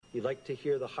He liked to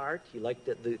hear the heart. He liked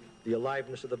the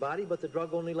aliveness of the body, but the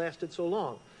drug only lasted so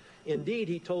long. Indeed,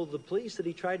 he told the police that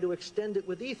he tried to extend it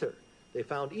with ether. They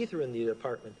found ether in the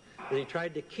apartment. That he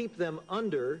tried to keep them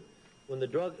under when the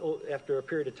drug, after a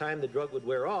period of time, the drug would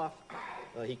wear off.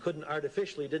 He couldn't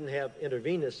artificially, didn't have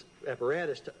intravenous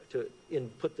apparatus to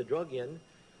put the drug in.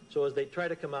 So as they tried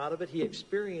to come out of it, he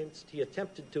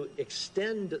attempted to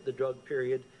extend the drug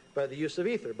period by the use of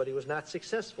ether, but he was not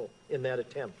successful in that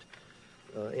attempt.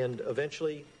 And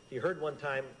eventually, he heard one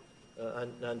time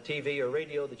on TV or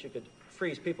radio that you could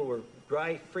freeze. People were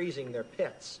dry freezing their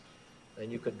pets,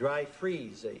 and you could dry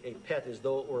freeze a pet as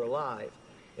though it were alive,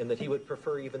 and that he would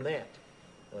prefer even that.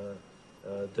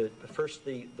 First,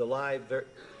 the live,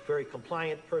 very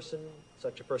compliant person,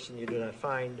 such a person you do not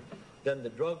find. Then the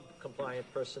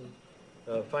drug-compliant person.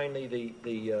 Finally,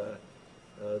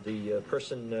 the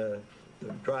person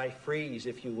dry freeze,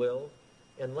 if you will.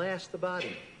 And last, the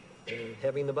body,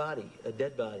 having the body, a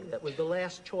dead body. That was the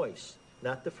last choice,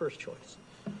 not the first choice.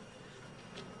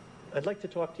 I'd like to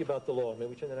talk to you about the law. May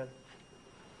we turn that on?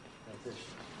 Like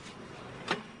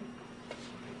this.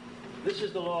 This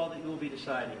is the law that you will be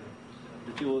deciding,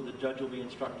 that the judge will be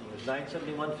instructing. It's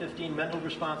 971-15, mental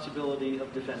responsibility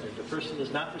of defendant. A person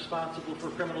is not responsible for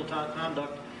criminal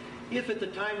conduct if at the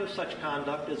time of such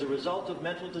conduct, as a result of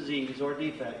mental disease or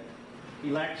defect, he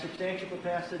lacks substantial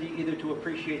capacity either to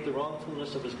appreciate the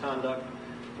wrongfulness of his conduct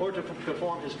or to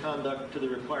conform his conduct to the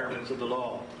requirements of the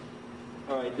law.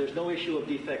 All right, there's no issue of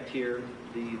defect here.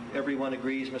 Everyone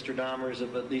agrees Mr. Dahmer is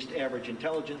of at least average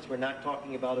intelligence. We're not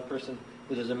talking about a person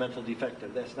who is a mental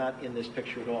defective. That's not in this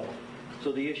picture at all.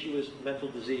 So the issue is mental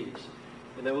disease.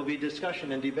 And there will be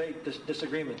discussion and debate,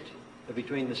 disagreement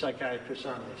between the psychiatrists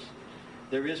on this.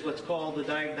 There is what's called the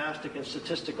Diagnostic and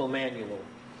Statistical Manual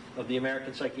of the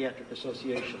American Psychiatric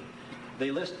Association.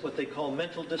 They list what they call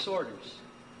mental disorders,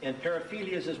 and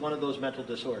paraphilias is one of those mental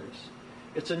disorders.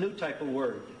 It's a new type of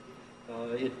word.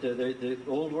 The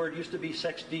old word used to be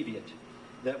sex deviant.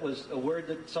 That was a word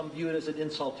that some viewed as an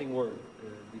insulting word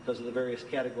because of the various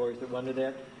categories that went into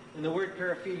that. And the word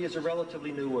paraphilia is a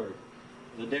relatively new word.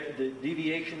 The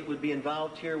deviation that would be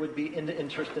involved here would be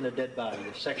interest in a dead body,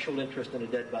 a sexual interest in a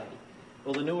dead body.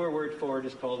 Well, the newer word for it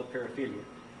is called a paraphilia.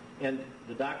 And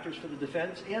the doctors for the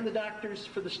defense and the doctors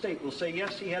for the state will say,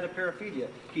 yes, he had a paraphilia.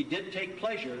 He did take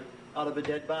pleasure out of a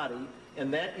dead body,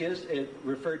 and that is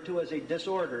referred to as a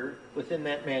disorder within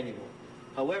that manual.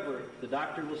 However, the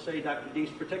doctor will say, Dr. Deese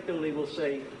particularly will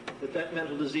say, that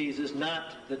mental disease is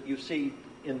not, that you see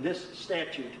in this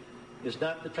statute, is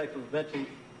not the type of mental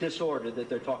disorder that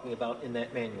they're talking about in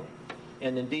that manual.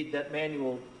 And indeed, that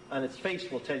manual on its face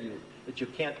will tell you that you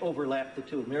can't overlap the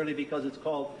two. Merely because it's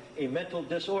called a mental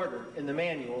disorder in the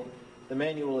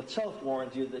manual itself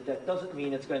warns you that that doesn't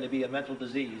mean it's going to be a mental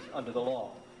disease under the law.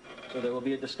 So there will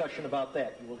be a discussion about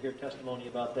that. You will hear testimony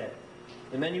about that.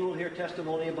 And then you will hear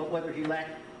testimony about whether he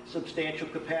lacked substantial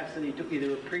capacity to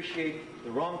either appreciate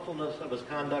the wrongfulness of his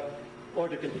conduct or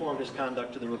to conform his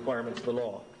conduct to the requirements of the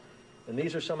law. And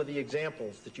these are some of the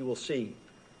examples that you will see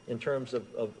in terms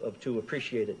of to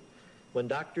appreciate it. When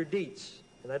Dr. Dietz,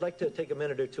 and I'd like to take a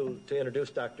minute or two to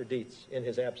introduce Dr. Dietz in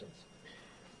his absence.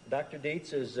 Dr.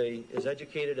 Dietz is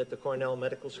educated at the Cornell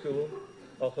Medical School,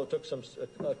 also took some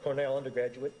Cornell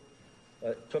undergraduate,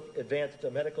 took advanced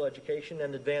medical education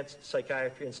and advanced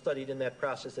psychiatry and studied in that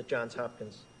process at Johns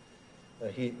Hopkins.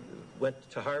 He went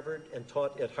to Harvard and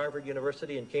taught at Harvard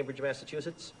University in Cambridge,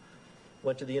 Massachusetts.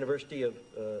 Went to the University of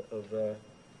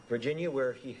Virginia,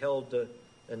 where he held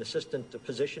an assistant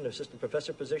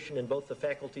professor position in both the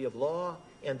Faculty of Law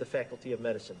and the Faculty of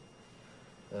Medicine.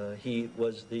 He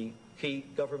was the key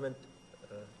government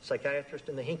psychiatrist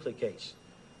in the Hinckley case.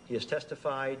 He has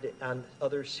testified on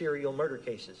other serial murder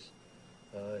cases.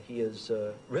 He has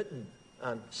written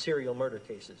on serial murder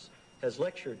cases, has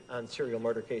lectured on serial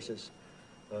murder cases,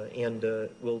 and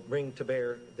will bring to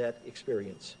bear that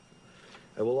experience.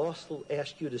 I will also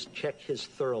ask you to check his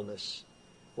thoroughness.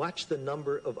 Watch the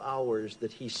number of hours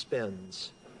that he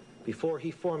spends before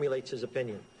he formulates his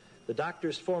opinion. The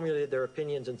doctors formulated their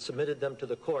opinions and submitted them to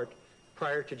the court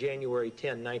prior to January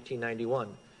 10, 1991.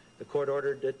 The court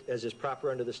ordered it, as is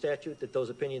proper under the statute, that those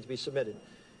opinions be submitted.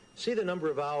 See the number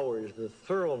of hours, the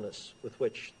thoroughness with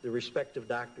which the respective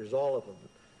doctors, all of them.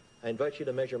 I invite you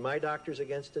to measure my doctors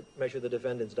against it, measure the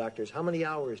defendant's doctors. How many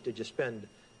hours did you spend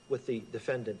with the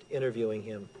defendant, interviewing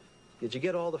him? Did you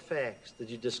get all the facts? Did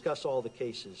you discuss all the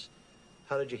cases?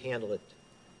 How did you handle it?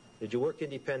 Did you work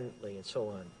independently, and so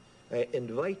on? I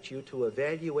invite you to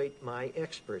evaluate my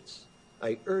experts.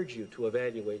 I urge you to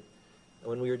evaluate.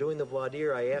 When we were doing the voir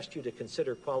dire, I asked you to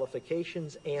consider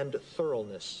qualifications and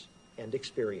thoroughness and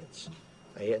experience.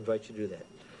 I invite you to do that.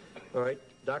 All right.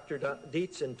 Dr.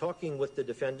 Dietz, in talking with the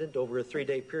defendant over a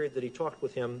 3-day period that he talked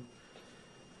with him,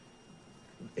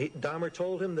 Dahmer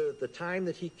told him that the time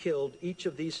that he killed each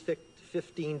of these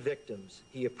 15 victims,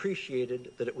 he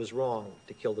appreciated that it was wrong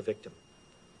to kill the victim.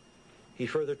 He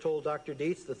further told Dr.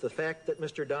 Dietz that the fact that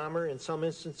Mr. Dahmer, in some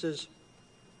instances,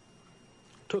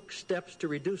 took steps to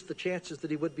reduce the chances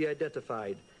that he would be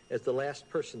identified as the last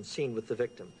person seen with the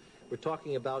victim. We're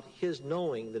talking about his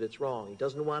knowing that it's wrong. He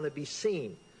doesn't want to be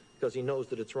seen because he knows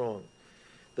that it's wrong.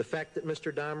 The fact that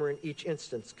Mr. Dahmer in each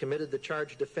instance committed the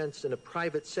charged offense in a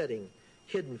private setting,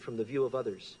 hidden from the view of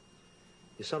others.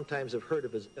 You sometimes have heard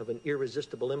of an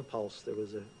irresistible impulse. There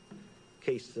was a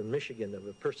case in Michigan of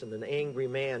a person, an angry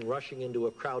man, rushing into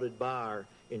a crowded bar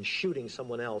and shooting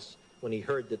someone else when he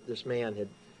heard that this man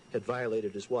had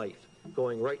violated his wife,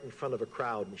 going right in front of a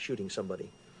crowd and shooting somebody.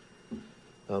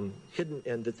 Hidden,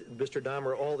 and that Mr.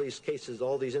 Dahmer, all these cases,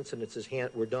 all these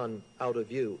incidences were done out of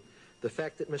view. The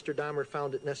fact that Mr. Dahmer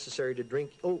found it necessary to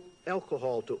drink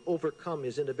alcohol to overcome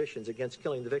his inhibitions against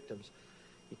killing the victims.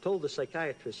 He told the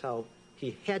psychiatrist how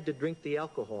he had to drink the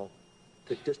alcohol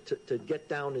to get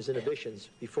down his inhibitions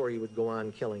before he would go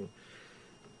on killing.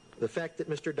 The fact that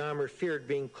Mr. Dahmer feared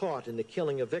being caught in the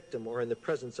killing of a victim or in the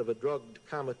presence of a drugged,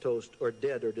 comatose, or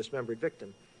dead or dismembered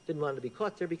victim. Didn't want to be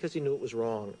caught there because he knew it was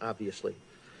wrong, obviously.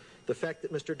 The fact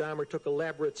that Mr. Dahmer took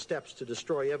elaborate steps to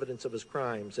destroy evidence of his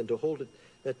crimes and to hold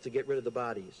it, to get rid of the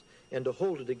bodies, and to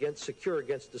hold it secure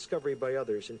against discovery by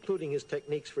others, including his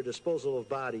techniques for disposal of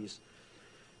bodies,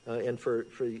 and for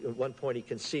at one point he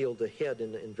concealed the head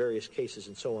in various cases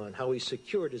and so on, how he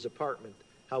secured his apartment,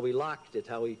 how he locked it,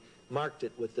 how he marked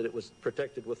it that it was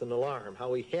protected with an alarm,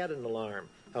 how he had an alarm,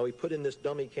 how he put in this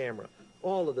dummy camera.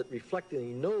 All of it reflecting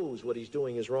he knows what he's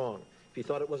doing is wrong. If he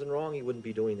thought it wasn't wrong, he wouldn't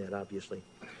be doing that, obviously.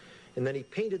 And then he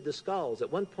painted the skulls.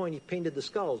 At one point, he painted the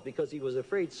skulls because he was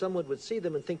afraid someone would see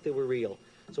them and think they were real.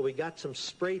 So we got some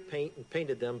spray paint and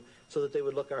painted them so that they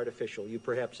would look artificial. You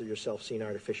perhaps have yourself seen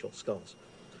artificial skulls.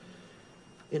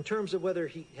 In terms of whether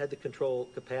he had the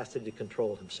capacity to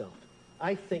control himself,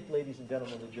 I think, ladies and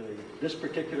gentlemen of the jury, at this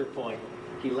particular point,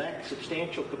 he lacked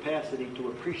substantial capacity to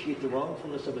appreciate the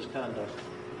wrongfulness of his conduct.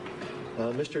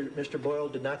 Mr. Boyle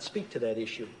did not speak to that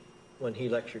issue when he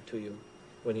lectured to you,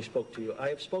 when he spoke to you. I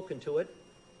have spoken to it.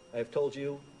 I have told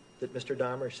you that Mr.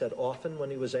 Dahmer said often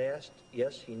when he was asked,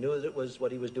 yes, he knew that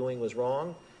what he was doing was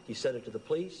wrong. He said it to the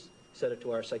police, said it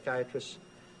to our psychiatrists,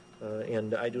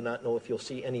 and I do not know if you'll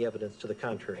see any evidence to the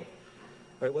contrary.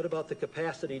 All right, what about the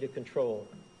capacity to control?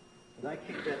 Did I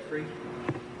kick that free?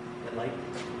 That light?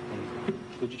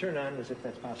 Would you turn it on as if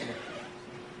that's possible?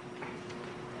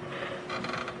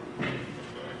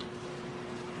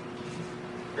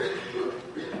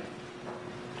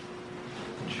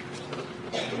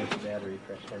 Battery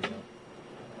pressed out.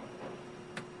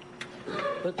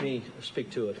 Let me speak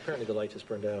to it. Apparently the light has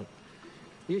burned out.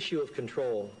 The issue of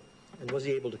control, and was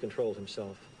he able to control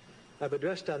himself? I've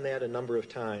addressed on that a number of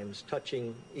times,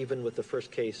 touching even with the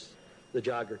first case, the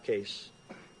jogger case,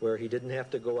 where he didn't have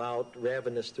to go out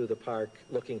ravenous through the park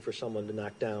looking for someone to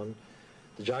knock down.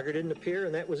 The jogger didn't appear,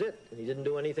 and that was it. And he didn't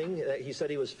do anything. He said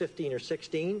he was 15 or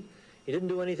 16. He didn't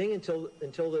do anything until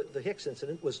the Hicks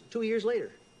incident was 2 years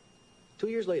later. 2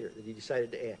 years later that he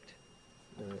decided to act.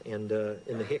 In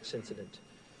the Hicks incident.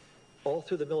 All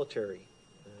through the military,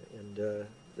 and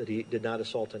that he did not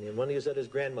assault anyone. When he was at his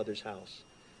grandmother's house,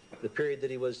 the period that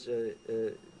he was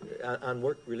on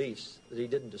work release, that he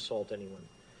didn't assault anyone.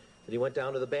 That he went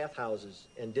down to the bathhouses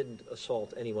and didn't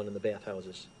assault anyone in the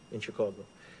bathhouses in Chicago.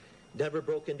 Never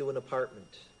broke into an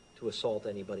apartment to assault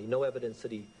anybody. No evidence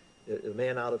that a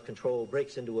man out of control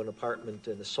breaks into an apartment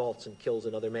and assaults and kills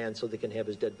another man so they can have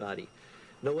his dead body.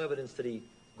 No evidence that he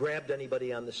grabbed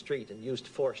anybody on the street and used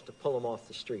force to pull him off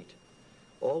the street.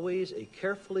 Always a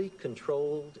carefully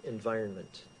controlled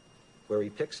environment where he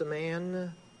picks a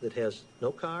man that has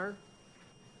no car,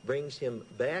 brings him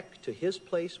back to his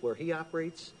place where he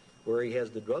operates, where he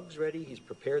has the drugs ready, he's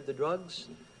prepared the drugs,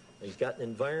 he's got an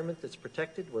environment that's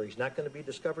protected where he's not going to be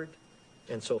discovered,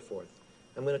 and so forth.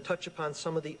 I'm going to touch upon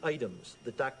some of the items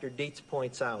that Dr. Dietz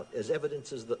points out as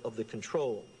evidences of the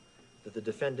control that the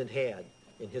defendant had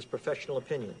in his professional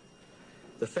opinion.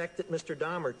 The fact that Mr.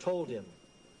 Dahmer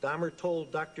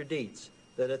told Dr. Dietz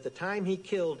that at the time he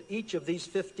killed each of these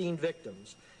 15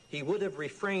 victims, he would have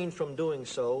refrained from doing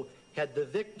so had the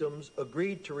victims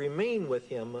agreed to remain with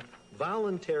him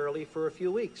voluntarily for a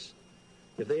few weeks.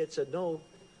 If they had said no,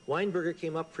 Weinberger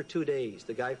came up for 2 days.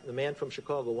 The man from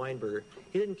Chicago, Weinberger,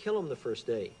 he didn't kill him the first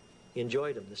day. He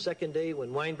enjoyed him. The second day,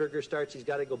 when Weinberger starts, he's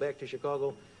got to go back to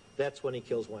Chicago, that's when he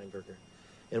kills Weinberger.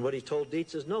 And what he told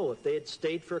Dietz is, no, if they had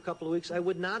stayed for a couple of weeks, I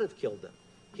would not have killed them.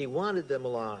 He wanted them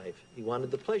alive. He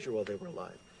wanted the pleasure while they were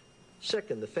alive.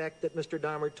 Second, the fact that Mr.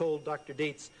 Dahmer told Dr.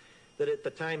 Dietz that at the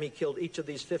time he killed each of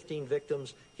these 15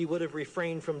 victims, he would have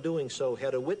refrained from doing so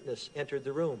had a witness entered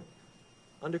the room.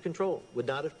 Under control, would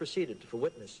not have proceeded for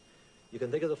witness. You can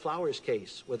think of the Flowers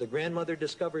case, where the grandmother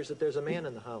discovers that there's a man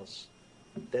in the house.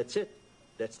 That's it.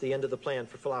 That's the end of the plan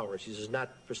for Flowers. He does not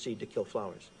proceed to kill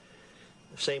Flowers.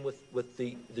 Same with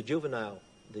the juvenile,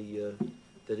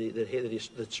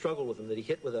 that struggled with him, that he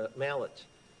hit with a mallet,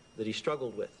 that he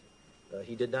struggled with.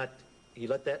 He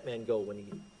let that man go when he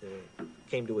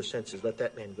came to his senses, let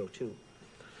that man go too.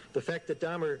 The fact that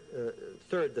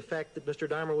third, the fact that Mr.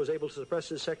 Dahmer was able to suppress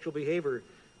his sexual behavior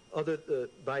other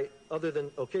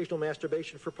than occasional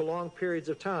masturbation for prolonged periods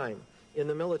of time in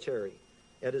the military,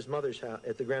 at his mother's house,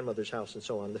 at the grandmother's house, and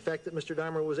so on. The fact that Mr.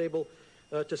 Dahmer was able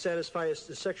to satisfy his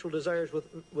sexual desires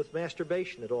with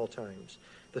masturbation at all times.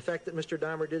 The fact that Mr.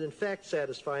 Dahmer did in fact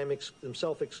satisfy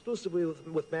himself exclusively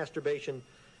with masturbation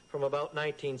from about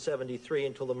 1973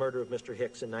 until the murder of Mr.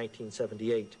 Hicks in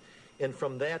 1978. And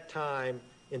from that time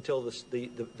until the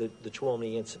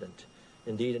Tuolumne incident,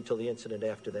 indeed until the incident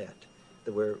after that,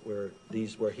 where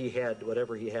he had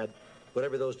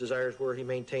whatever those desires were, he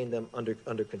maintained them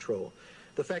under control.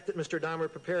 The fact that Mr. Dahmer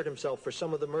prepared himself for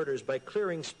some of the murders by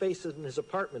clearing spaces in his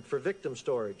apartment for victim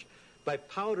storage, by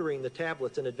powdering the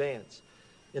tablets in advance.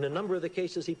 In a number of the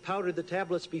cases, he powdered the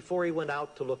tablets before he went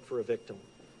out to look for a victim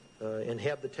and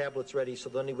have the tablets ready, so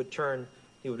then he would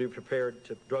be prepared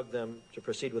to drug them, to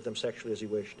proceed with them sexually as he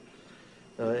wished.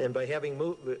 And by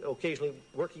occasionally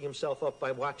working himself up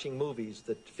by watching movies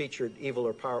that featured evil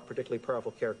or particularly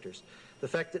powerful characters. The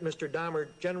fact that Mr. Dahmer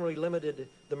generally limited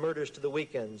the murders to the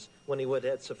weekends when he would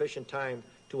have had sufficient time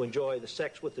to enjoy the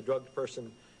sex with the drugged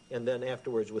person and then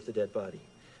afterwards with the dead body.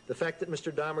 The fact that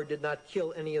Mr. Dahmer did not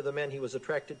kill any of the men he was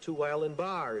attracted to while in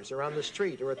bars or on the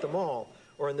street or at the mall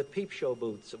or in the peep show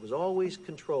booths. It was always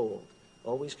controlled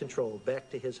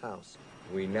back to his house.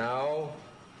 We now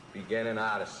begin an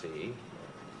odyssey,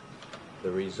 the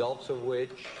results of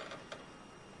which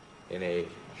in a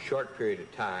short period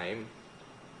of time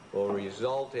will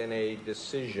result in a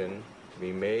decision to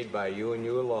be made by you and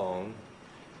you alone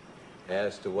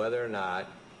as to whether or not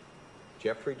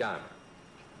Jeffrey Dahmer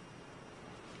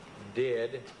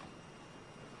did,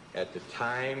 at the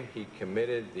time he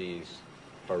committed these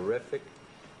horrific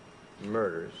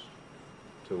murders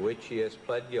to which he has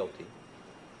pled guilty,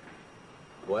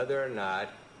 whether or not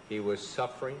he was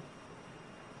suffering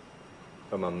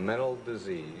from a mental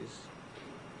disease,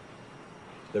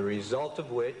 the result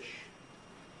of which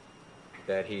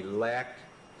that he lacked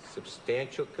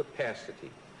substantial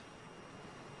capacity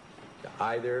to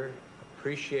either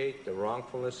appreciate the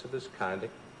wrongfulness of his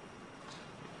conduct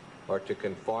or to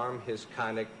conform his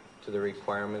conduct to the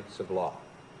requirements of law.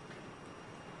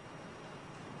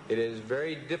 It is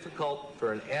very difficult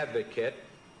for an advocate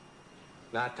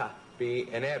not to be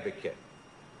an advocate,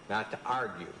 not to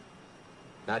argue,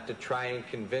 not to try and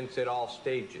convince at all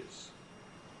stages.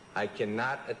 I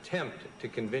cannot attempt to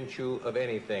convince you of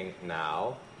anything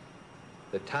now.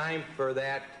 The time for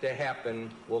that to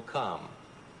happen will come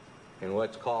in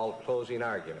what's called closing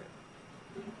argument,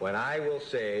 when I will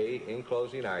say in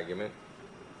closing argument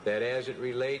that as it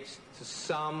relates to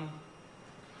some,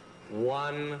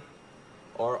 one,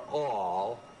 or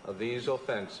all of these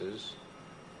offenses,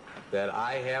 that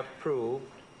I have proved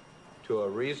to a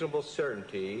reasonable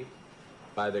certainty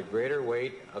by the greater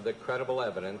weight of the credible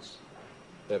evidence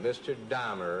that Mr.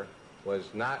 Dahmer was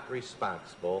not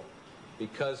responsible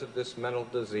because of this mental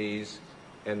disease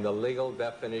and the legal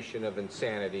definition of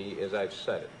insanity as I've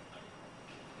said it.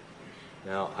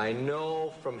 Now, I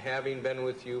know from having been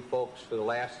with you folks for the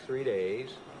last 3 days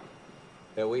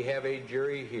that we have a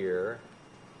jury here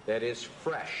that is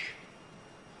fresh,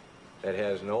 that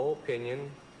has no opinion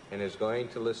and is going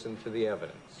to listen to the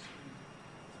evidence.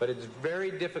 But it's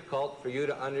very difficult for you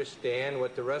to understand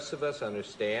what the rest of us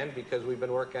understand because we've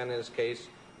been working on this case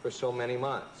for so many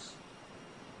months.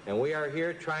 And we are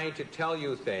here trying to tell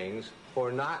you things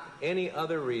for not any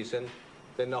other reason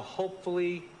than to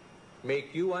hopefully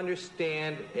make you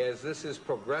understand as this is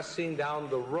progressing down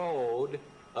the road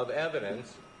of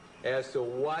evidence as to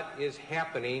what is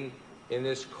happening in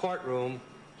this courtroom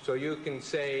so you can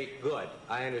say, good,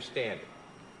 I understand it.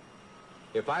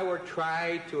 If I were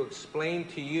try to explain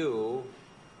to you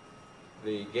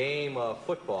the game of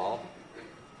football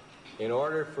in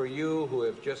order for you who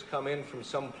have just come in from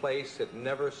some place that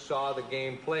never saw the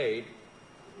game played,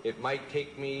 it might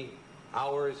take me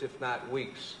hours, if not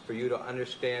weeks, for you to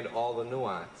understand all the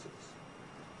nuances.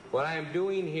 What I am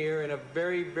doing here in a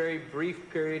very, very brief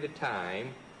period of time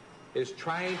is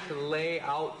trying to lay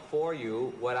out for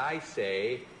you what I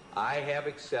say I have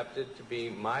accepted to be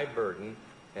my burden,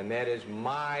 and that is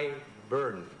my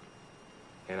burden.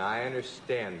 And I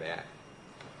understand that.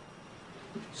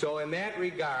 So in that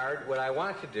regard, what I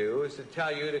want to do is to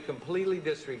tell you to completely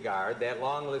disregard that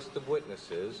long list of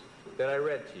witnesses that I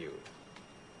read to you.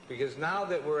 Because now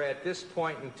that we're at this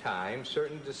point in time,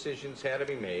 certain decisions had to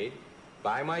be made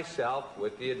by myself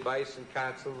with the advice and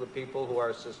counsel of the people who are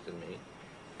assisting me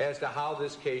as to how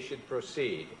this case should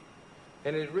proceed.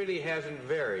 And it really hasn't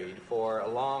varied for a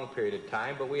long period of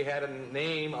time, but we had to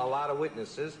name a lot of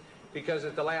witnesses because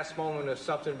at the last moment if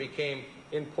something became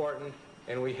important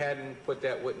and we hadn't put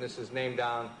that witness's name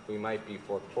down, we might be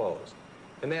foreclosed.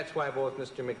 And that's why both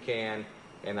Mr. McCann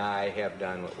and I have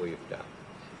done what we've done.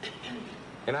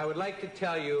 And I would like to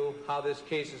tell you how this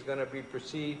case is going to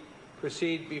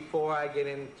proceed before I get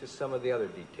into some of the other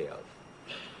details.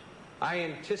 I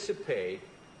anticipate,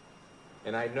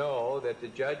 and I know that the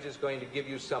judge is going to give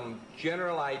you some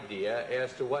general idea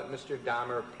as to what Mr.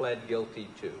 Dahmer pled guilty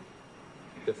to,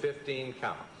 the 15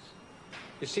 counts.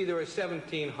 You see, there were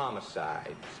 17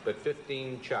 homicides, but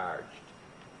 15 charged.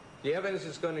 The evidence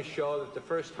is going to show that the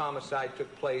first homicide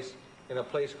took place in a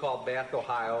place called Bath,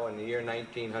 Ohio in the year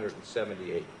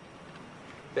 1978.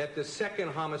 That the second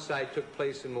homicide took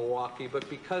place in Milwaukee, but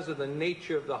because of the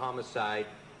nature of the homicide,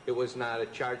 it was not a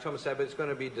charged homicide, but it's going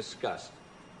to be discussed.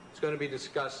 It's going to be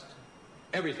discussed.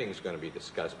 Everything's going to be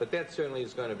discussed, but that certainly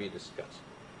is going to be discussed.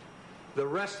 The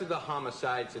rest of the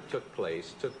homicides that took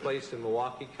place in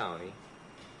Milwaukee County.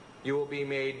 You will be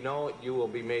made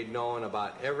known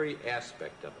about every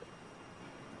aspect of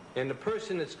it. And the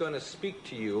person that's going to speak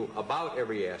to you about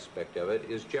every aspect of it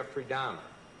is Jeffrey Dahmer.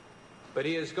 But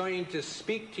he is going to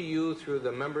speak to you through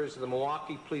the members of the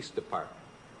Milwaukee Police Department,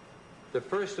 the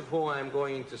first of whom I'm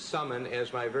going to summon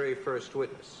as my very first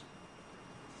witness.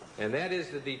 And that is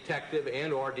the detective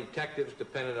and or detectives,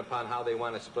 depending upon how they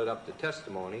want to split up the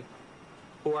testimony,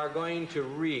 who are going to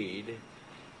read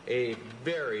a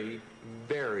very,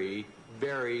 very,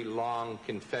 very long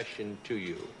confession to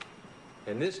you.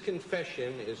 And this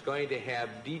confession is going to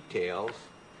have details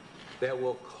that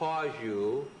will cause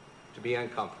you to be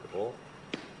uncomfortable,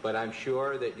 but I'm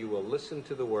sure that you will listen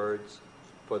to the words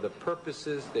for the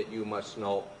purposes that you must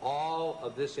know all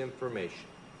of this information.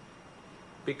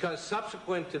 Because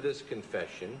subsequent to this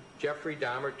confession, Jeffrey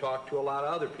Dahmer talked to a lot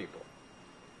of other people.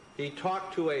 He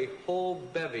talked to a whole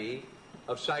bevy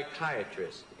of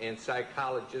psychiatrists and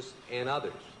psychologists and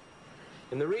others.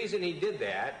 And the reason he did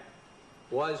that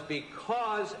was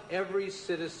because every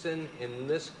citizen in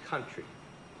this country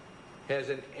has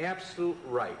an absolute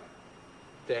right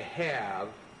to have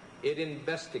it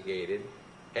investigated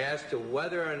as to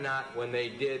whether or not when they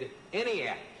did any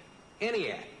act,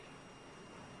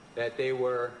 that they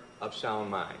were of sound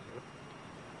mind.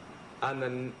 On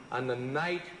the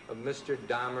night of Mr.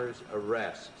 Dahmer's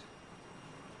arrest,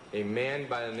 a man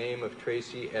by the name of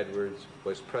Tracy Edwards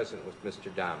was present with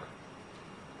Mr. Dahmer.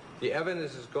 The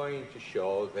evidence is going to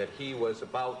show that he was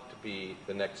about to be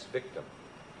the next victim.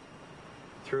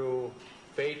 Through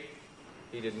fate,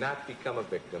 he did not become a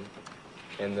victim,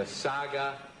 and the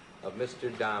saga of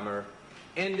Mr. Dahmer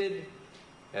ended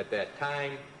at that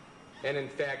time, and in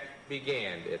fact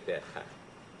began at that time.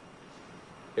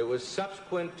 It was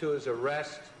subsequent to his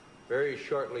arrest, very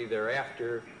shortly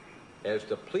thereafter, as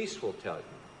the police will tell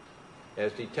you,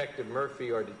 as Detective Murphy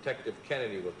or Detective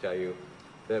Kennedy will tell you,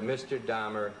 that Mr.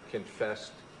 Dahmer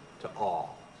confessed to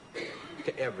all,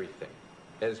 to everything.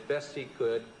 As best he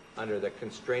could, under the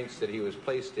constraints that he was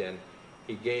placed in,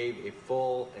 he gave a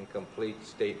full and complete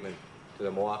statement to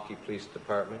the Milwaukee Police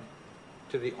Department,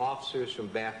 to the officers from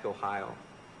Bath, Ohio,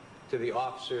 to the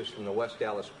officers from the West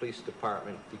Allis Police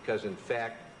Department, because in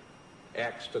fact,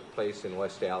 acts took place in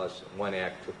West Allis, and one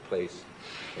act took place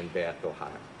in Bath,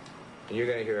 Ohio. And you're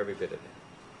going to hear every bit of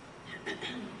that.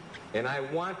 And I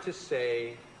want to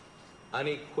say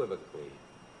unequivocally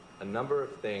a number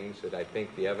of things that I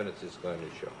think the evidence is going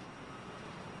to show.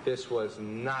 This was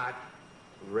not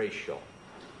racial.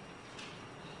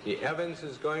 The evidence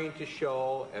is going to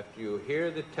show, after you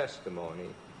hear the testimony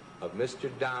of Mr.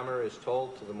 Dahmer as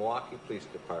told to the Milwaukee Police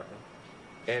Department,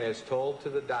 and as told to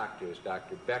the doctors,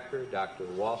 Dr. Becker, Dr.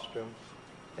 Wallstrom,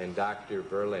 and Dr.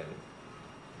 Berlin,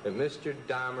 that Mr.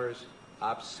 Dahmer's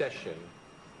obsession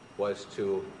was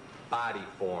to body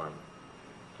form,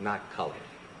 not color.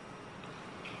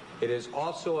 It is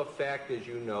also a fact, as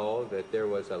you know, that there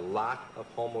was a lot of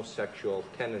homosexual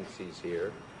tendencies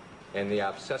here, and the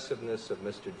obsessiveness of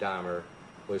Mr. Dahmer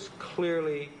was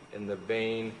clearly in the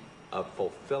vein of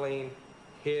fulfilling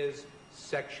his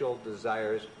sexual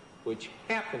desires, which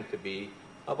happened to be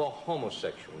of a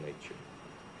homosexual nature.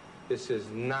 This is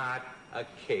not a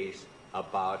case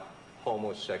about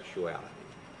homosexuality.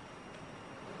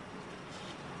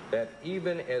 That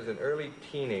even as an early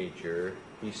teenager,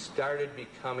 he started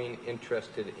becoming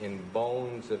interested in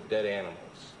bones of dead animals.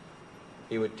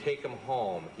 He would take them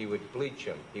home, he would bleach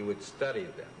them, he would study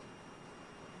them.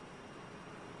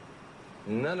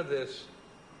 None of this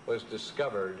was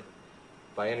discovered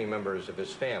by any members of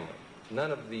his family.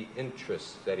 None of the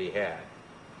interests that he had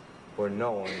were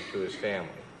known to his family.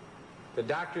 The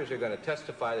doctors are going to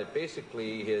testify that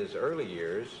basically his early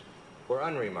years were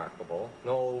unremarkable,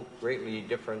 no greatly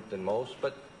different than most,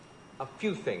 but a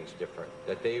few things different,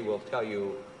 that they will tell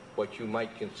you what you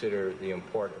might consider the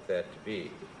import of that to be.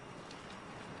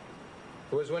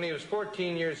 It was when he was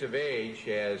 14 years of age,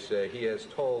 as he has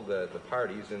told the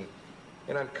parties, and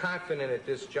I'm confident at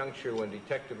this juncture when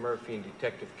Detective Murphy and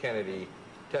Detective Kennedy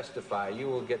testify, you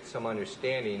will get some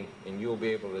understanding and you will be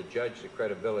able to judge the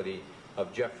credibility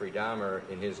of Jeffrey Dahmer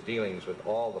in his dealings with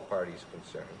all the parties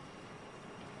concerned.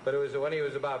 But it was when he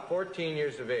was about 14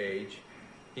 years of age,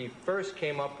 he first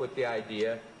came up with the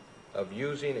idea of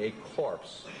using a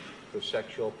corpse for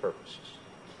sexual purposes.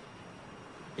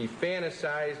 He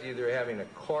fantasized either having a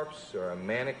corpse or a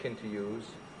mannequin to use,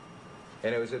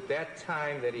 and it was at that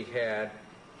time that he had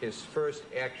his first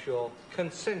actual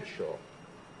consensual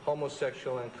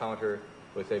homosexual encounter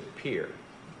with a peer.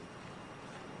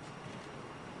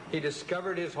 He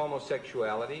discovered his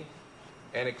homosexuality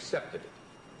and accepted it.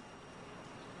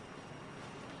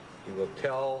 He will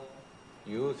tell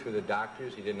you through the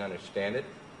doctors he didn't understand it,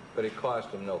 but it caused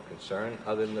him no concern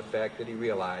other than the fact that he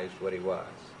realized what he was.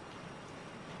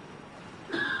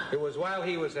 It was while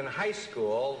he was in high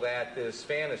school that this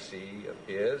fantasy of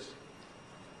his,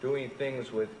 doing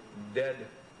things with dead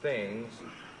things,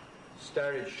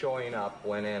 started showing up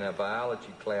when in a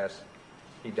biology class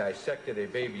he dissected a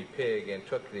baby pig and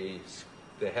took the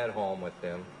head home with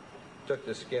him, took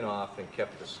the skin off and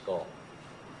kept the skull.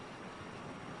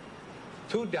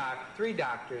 Three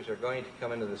doctors are going to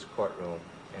come into this courtroom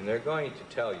and they're going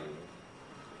to tell you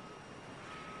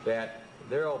that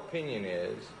their opinion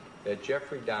is that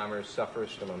Jeffrey Dahmer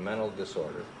suffers from a mental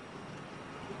disorder,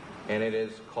 and it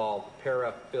is called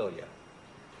paraphilia.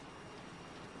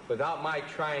 Without my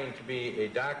trying to be a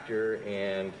doctor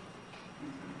and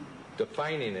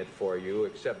defining it for you,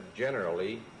 except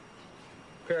generally,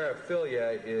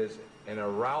 paraphilia is an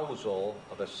arousal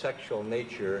of a sexual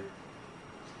nature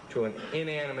to an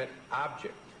inanimate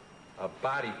object, a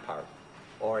body part,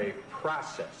 or a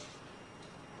process.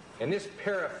 And this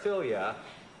paraphilia,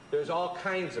 there's all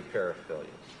kinds of paraphilias.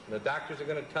 And the doctors are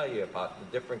going to tell you about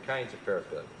the different kinds of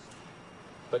paraphilias.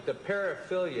 But the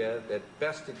paraphilia that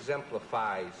best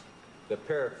exemplifies the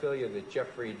paraphilia that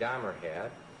Jeffrey Dahmer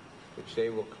had, which they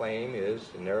will claim is,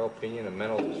 in their opinion, a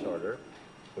mental disorder,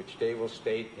 which they will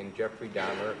state in Jeffrey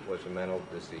Dahmer was a mental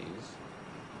disease.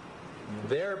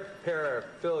 Their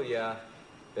paraphilia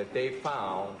that they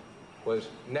found was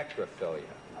necrophilia.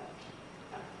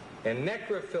 And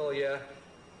necrophilia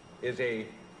is a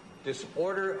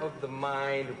disorder of the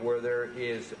mind where there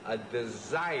is a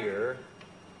desire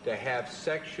to have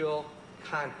sexual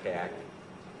contact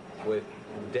with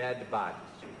dead bodies.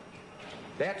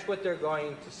 That's what they're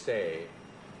going to say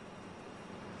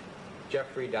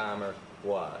Jeffrey Dahmer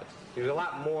was. He was a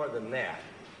lot more than that,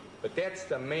 but that's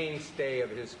the mainstay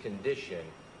of his condition,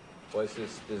 was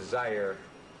this desire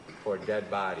for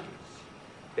dead bodies,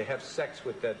 to have sex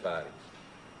with dead bodies.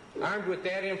 Armed with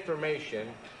that information,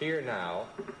 here now,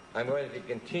 I'm going to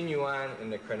continue on in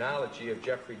the chronology of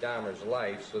Jeffrey Dahmer's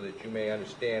life so that you may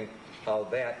understand how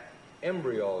that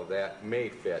embryo of that may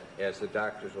fit, as the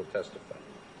doctors will testify.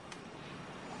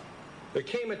 There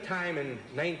came a time in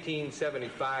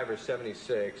 1975 or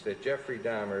 76 that Jeffrey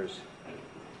Dahmer's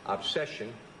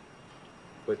obsession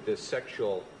with this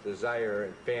sexual desire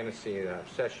and fantasy and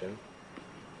obsession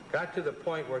got to the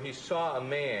point where he saw a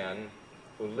man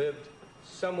who lived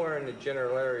somewhere in the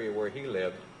general area where he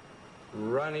lived,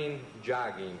 running,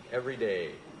 jogging every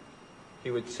day.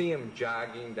 He would see him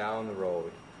jogging down the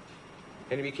road,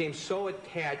 and he became so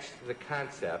attached to the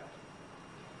concept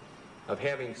of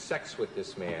having sex with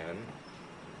this man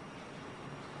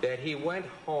that he went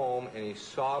home and he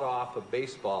sawed off a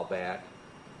baseball bat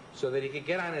so that he could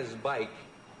get on his bike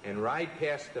and ride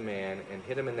past the man and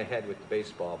hit him in the head with the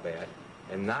baseball bat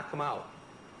and knock him out,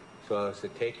 so as to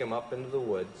take him up into the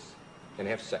woods and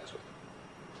have sex with him.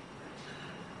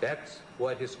 That's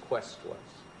what his quest was.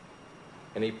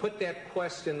 And he put that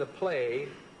quest into play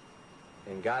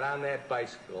and got on that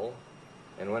bicycle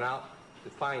and went out to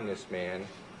find this man,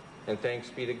 and thanks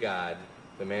be to God,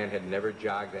 the man had never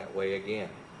jogged that way again,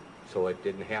 so it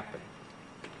didn't happen.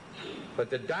 But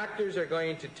the doctors are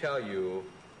going to tell you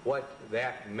what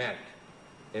that meant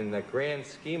in the grand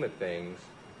scheme of things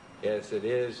as it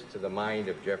is to the mind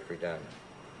of Jeffrey Dahmer.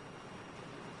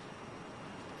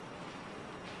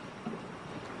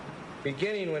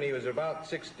 Beginning when he was about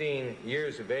 16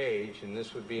 years of age, and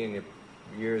this would be in the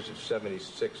years of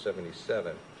 76,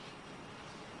 77,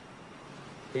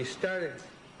 he started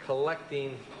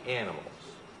collecting animals,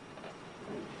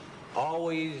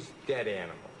 always dead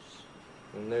animals.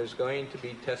 And there's going to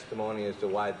be testimony as to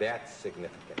why that's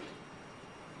significant.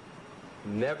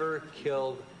 Never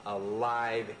killed a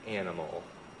live animal,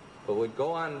 but would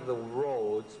go on the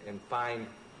roads and find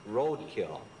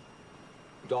roadkill,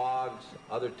 dogs,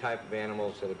 other type of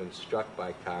animals that have been struck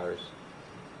by cars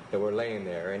that were laying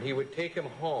there. And he would take them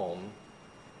home,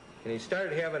 and he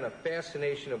started having a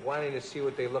fascination of wanting to see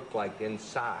what they looked like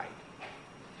inside.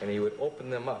 And he would open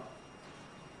them up.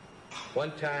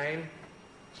 One time,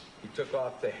 he took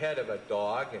off the head of a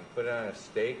dog and put it on a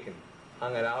stake and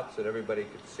hung it out so that everybody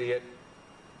could see it,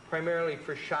 primarily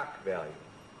for shock value.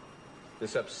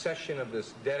 This obsession of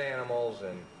this dead animals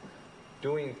and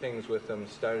doing things with them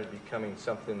started becoming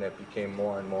something that became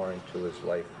more and more into his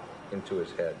life, into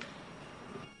his head.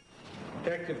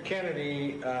 Detective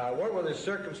Kennedy, what were the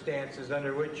circumstances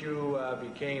under which you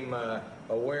became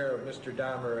aware of Mr.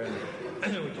 Dahmer,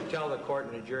 and would you tell the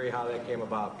court and the jury how that came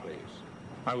about, please?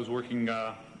 I was working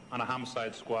on a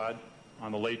homicide squad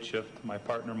on the late shift. My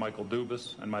partner, Michael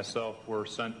Dubas, and myself were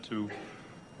sent to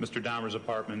Mr. Dahmer's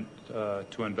apartment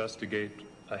to investigate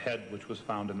a head which was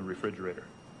found in the refrigerator.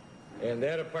 And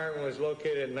that apartment was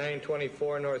located at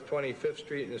 924 North 25th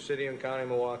Street in the city and county of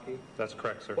Milwaukee? That's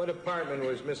correct, sir. What apartment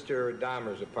was Mr.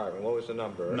 Dahmer's apartment? What was the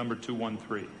number? Number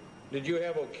 213. Did you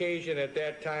have occasion at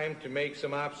that time to make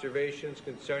some observations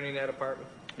concerning that apartment?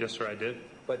 Yes, sir, I did.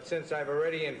 But since I've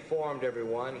already informed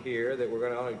everyone here that we're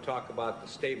going to only talk about the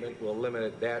statement, we'll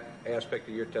limit that aspect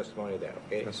of your testimony to that,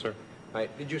 okay? Yes, sir. All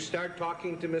right. Did you start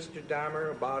talking to Mr.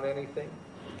 Dahmer about anything?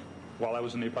 While I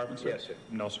was in the apartment, sir? Yes, sir.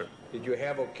 No, sir. Did you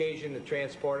have occasion to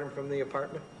transport him from the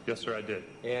apartment? Yes, sir, I did.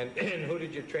 And who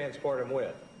did you transport him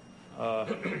with?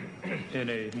 In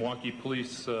a Milwaukee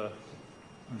police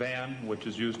van, which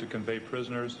is used to convey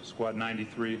prisoners, Squad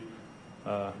 93,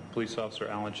 police officer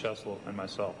Alan Chesel, and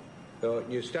myself. So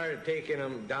you started taking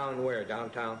him down where?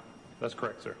 Downtown? That's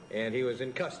correct, sir. And he was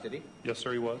in custody? Yes,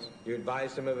 sir, he was. You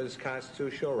advised him of his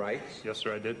constitutional rights? Yes,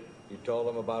 sir, I did. You told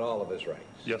him about all of his rights?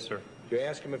 Yes, sir. Did you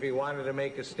ask him if he wanted to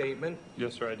make a statement?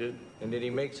 Yes, sir, I did. And did he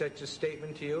make such a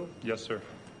statement to you? Yes, sir.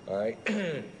 All right.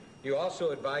 You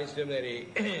also advised him that he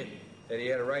that he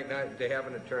had a right not to have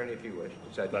an attorney if he wished.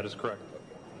 That is correct.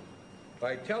 All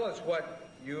right. Tell us what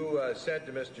you said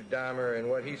to Mr. Dahmer and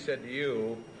what he said to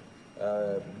you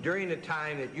during the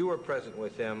time that you were present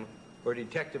with him, where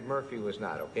Detective Murphy was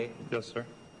not. Okay. Yes, sir.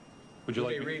 Would you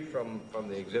like me me? Read from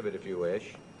the exhibit if you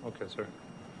wish. Okay, sir.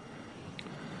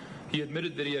 He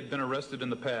admitted that he had been arrested in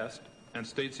the past and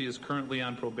states he is currently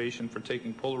on probation for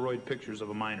taking Polaroid pictures of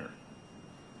a minor.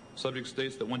 Subject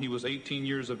states that when he was 18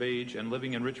 years of age and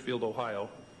living in Richfield, Ohio,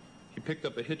 he picked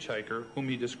up a hitchhiker whom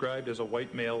he described as a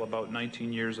white male about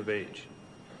 19 years of age.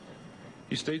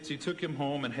 He states he took him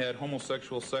home and had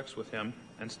homosexual sex with him,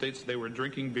 and states they were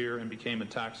drinking beer and became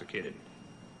intoxicated.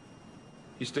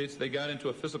 He states they got into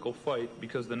a physical fight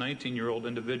because the 19-year-old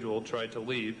individual tried to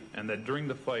leave, and that during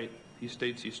the fight, he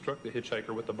states he struck the hitchhiker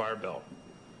with a barbell.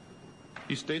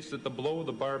 He states that the blow of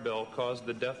the barbell caused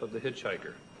the death of the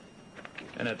hitchhiker.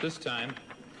 And at this time,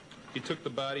 he took the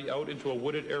body out into a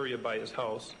wooded area by his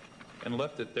house and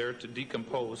left it there to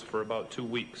decompose for about 2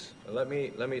 weeks. Let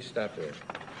me stop there.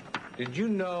 Did you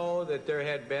know that there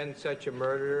had been such a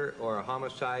murder or a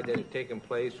homicide that had taken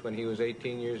place when he was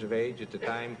 18 years of age at the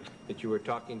time that you were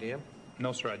talking to him?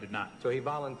 No, sir, I did not. So he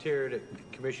volunteered at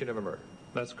the commission of a murder?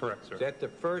 That's correct, sir. Is that the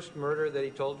first murder that he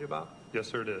told you about? Yes,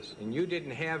 sir, it is. And you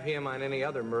didn't have him on any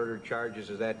other murder charges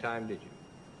at that time, did you?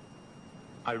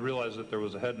 I realized that there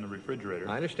was a head in the refrigerator.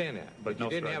 I understand that. But no,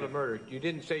 you didn't sir, have a murder. You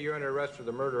didn't say you're under arrest for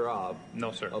the murder of?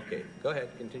 No, sir. Okay. Go ahead.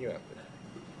 Continue after that.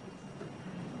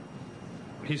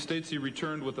 He states he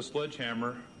returned with a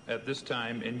sledgehammer at this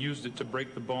time and used it to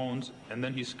break the bones, and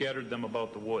then he scattered them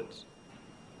about the woods.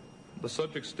 The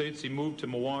subject states he moved to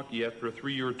Milwaukee after a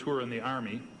 3-year tour in the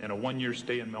Army and a 1-year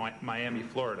stay in Miami,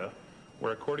 Florida,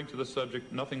 where, according to the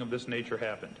subject, nothing of this nature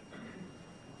happened.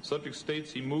 Subject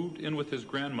states he moved in with his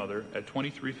grandmother at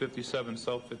 2357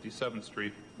 South 57th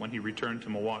Street when he returned to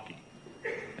Milwaukee.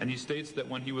 And he states that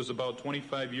when he was about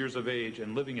 25 years of age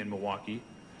and living in Milwaukee,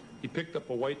 he picked up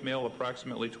a white male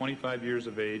approximately 25 years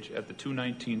of age at the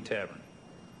 219 Tavern.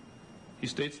 He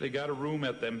states they got a room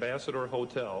at the Ambassador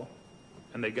Hotel,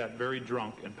 and they got very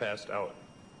drunk and passed out.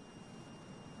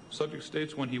 Subject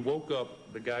states when he woke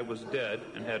up, the guy was dead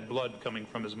and had blood coming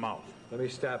from his mouth. Let me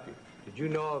stop you. Did you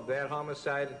know of that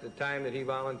homicide at the time that he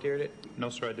volunteered it? No,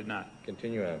 sir, I did not.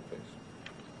 Continue on, please.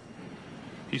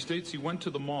 He states he went to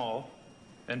the mall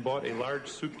and bought a large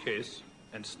suitcase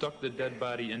and stuck the dead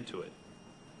body into it.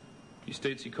 He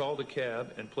states he called a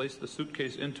cab and placed the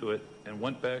suitcase into it and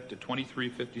went back to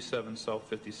 2357 South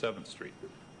 57th Street.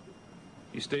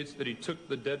 He states that he took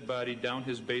the dead body down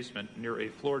his basement near a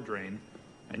floor drain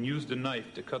and used a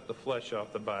knife to cut the flesh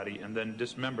off the body and then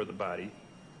dismember the body,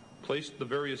 placed the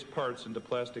various parts into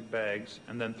plastic bags,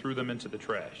 and then threw them into the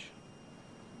trash.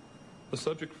 The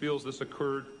subject feels this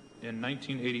occurred in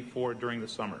 1984 during the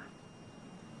summer.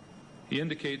 He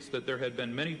indicates that there had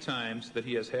been many times that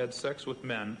he has had sex with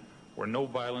men where no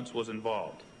violence was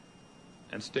involved,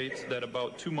 and states that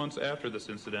about 2 months after this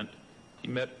incident, he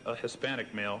met a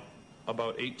Hispanic male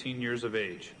about 18 years of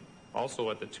age, also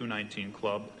at the 219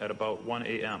 Club at about 1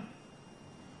 a.m.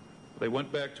 They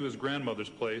went back to his grandmother's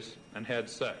place and had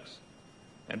sex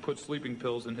and put sleeping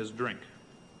pills in his drink.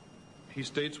 He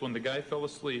states when the guy fell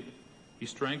asleep, he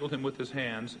strangled him with his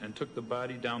hands and took the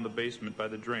body down the basement by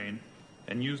the drain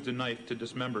and used a knife to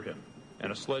dismember him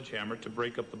and a sledgehammer to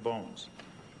break up the bones,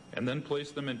 and then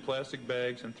placed them in plastic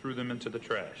bags and threw them into the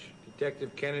trash.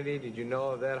 Detective Kennedy, did you know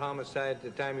of that homicide at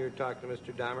the time you were talking to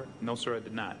Mr. Dahmer? No, sir, I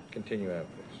did not. Continue on,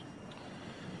 please.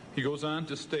 He goes on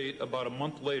to state about a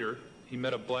month later, he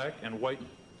met a black and white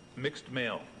mixed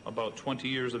male, about 20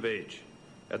 years of age,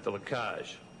 at the La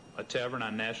Cage, a tavern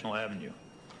on National Avenue,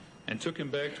 and took him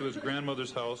back to his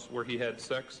grandmother's house where he had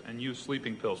sex and used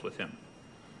sleeping pills with him.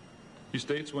 He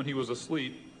states when he was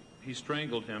asleep, he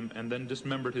strangled him and then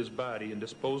dismembered his body and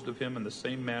disposed of him in the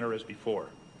same manner as before.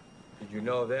 Did you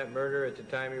know of that murder at the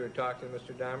time you were talking to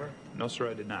Mr. Dahmer? No, sir,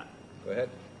 I did not. Go ahead.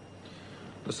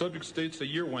 The subject states a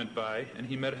year went by and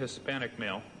he met a Hispanic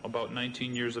male, about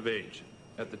 19 years of age,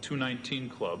 at the 219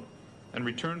 Club, and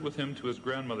returned with him to his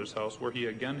grandmother's house where he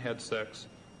again had sex,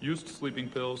 used sleeping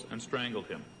pills, and strangled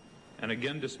him, and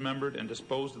again dismembered and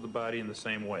disposed of the body in the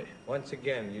same way. Once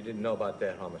again, you didn't know about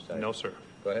that homicide? No, sir.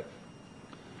 Go ahead.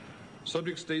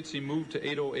 Subject states he moved to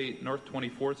 808 North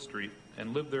 24th Street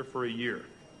and lived there for a year,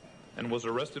 and was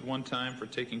arrested one time for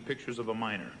taking pictures of a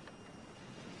minor.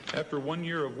 After 1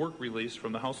 year of work release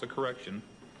from the House of Correction,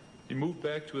 he moved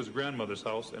back to his grandmother's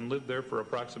house and lived there for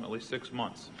approximately 6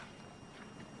 months.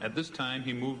 At this time,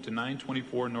 he moved to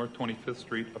 924 North 25th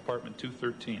Street, apartment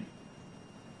 213.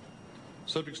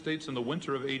 Subject states in the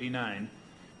winter of '89,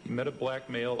 he met a black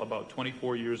male about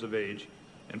 24 years of age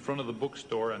in front of the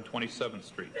bookstore on 27th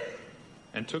Street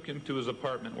and took him to his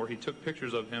apartment where he took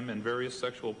pictures of him in various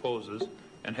sexual poses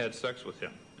and had sex with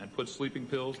him and put sleeping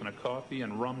pills in a coffee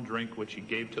and rum drink which he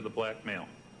gave to the black male.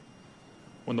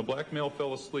 When the black male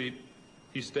fell asleep,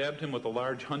 he stabbed him with a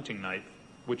large hunting knife,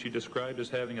 which he described as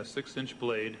having a 6-inch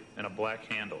blade and a black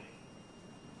handle.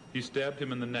 He stabbed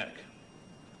him in the neck.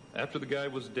 After the guy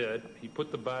was dead, he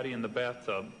put the body in the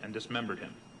bathtub and dismembered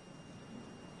him.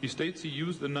 He states he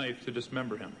used the knife to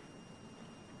dismember him.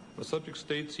 The subject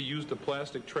states he used a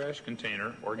plastic trash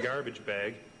container or garbage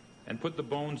bag and put the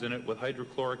bones in it with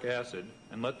hydrochloric acid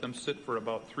and let them sit for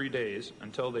about 3 days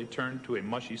until they turned to a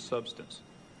mushy substance,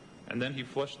 and then he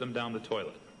flushed them down the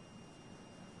toilet.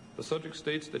 The subject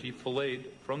states that he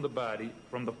filleted from the body,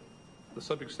 the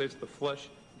subject states the flesh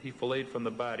he filleted from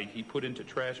the body he put into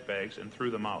trash bags and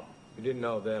threw them out. You didn't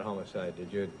know of that homicide,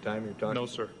 did you, at the time you were talking? No,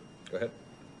 sir. Go ahead.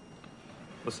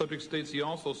 The subject states he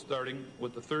also, starting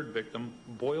with the third victim,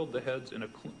 boiled the heads in a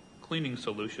cleaning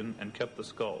solution and kept the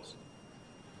skulls.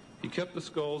 He kept the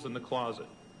skulls in the closet.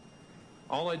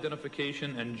 All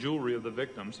identification and jewelry of the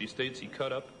victims he states he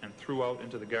cut up and threw out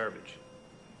into the garbage.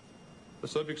 The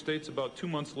subject states about 2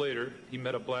 months later he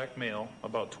met a black male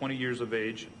about 20 years of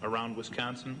age around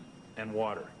Wisconsin and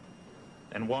Water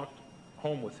and walked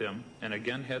home with him and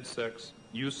again had sex,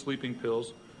 used sleeping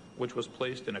pills, which was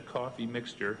placed in a coffee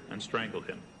mixture, and strangled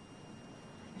him.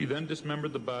 He then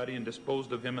dismembered the body and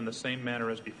disposed of him in the same manner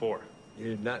as before. You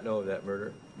did not know of that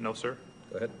murder? No, sir.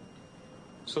 Go ahead.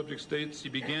 Subject states he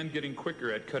began getting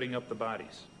quicker at cutting up the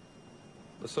bodies.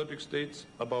 The subject states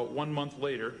about 1 month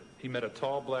later he met a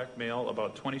tall black male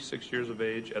about 26 years of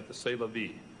age at the C'est La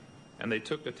Vie, and they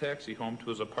took a taxi home to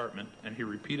his apartment, and he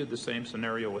repeated the same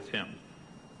scenario with him,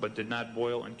 but did not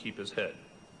boil and keep his head.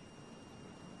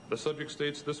 The subject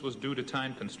states this was due to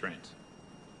time constraints.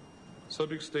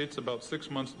 Subject states about 6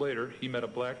 months later he met a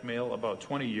black male about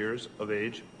 20 years of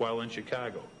age while in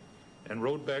Chicago and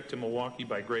rode back to Milwaukee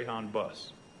by Greyhound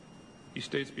bus. He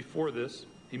states before this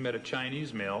he met a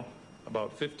Chinese male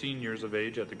about 15 years of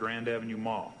age at the Grand Avenue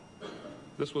Mall.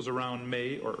 This was around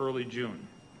May or early June.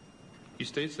 He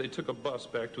states they took a bus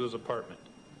back to his apartment.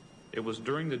 It was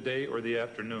during the day or the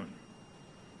afternoon.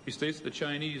 He states the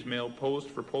Chinese male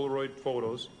posed for Polaroid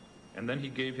photos, and then he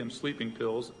gave him sleeping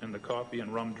pills and the coffee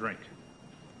and rum drink.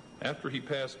 After he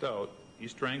passed out, he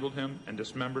strangled him and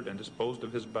dismembered and disposed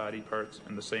of his body parts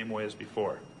in the same way as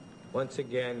before. Once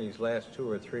again, these last 2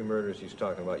 or 3 murders he's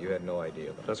talking about, you had no idea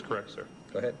about. That's correct, sir.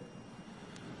 Go ahead.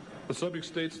 The subject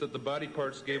states that the body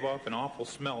parts gave off an awful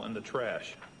smell in the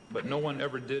trash, but no one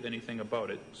ever did anything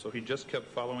about it, so he just kept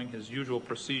following his usual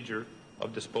procedure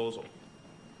of disposal.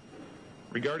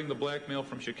 Regarding the black male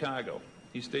from Chicago,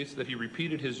 he states that he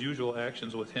repeated his usual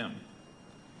actions with him.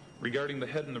 Regarding the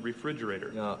head in the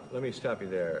refrigerator. Now, let me stop you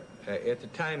there. At the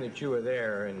time that you were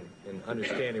there, and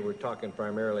understanding we're talking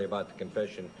primarily about the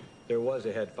confession, there was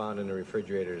a head found in the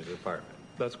refrigerator at his apartment.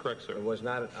 That's correct, sir. It was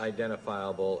not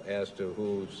identifiable as to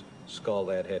whose skull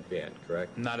that had been,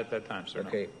 correct? Not at that time, sir.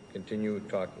 Okay, continue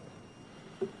talking.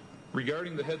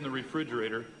 Regarding the head in the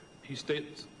refrigerator, he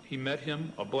states he met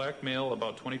him, a black male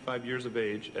about 25 years of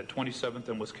age, at 27th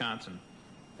and Wisconsin,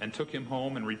 and took him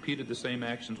home and repeated the same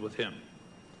actions with him.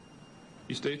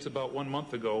 He states about 1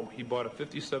 month ago, he bought a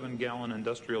 57-gallon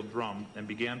industrial drum and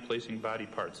began placing body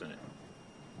parts in it.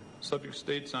 Subject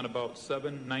states on about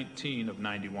 7/19 of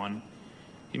 91,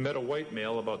 he met a white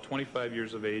male about 25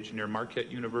 years of age near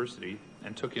Marquette University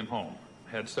and took him home,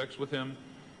 had sex with him,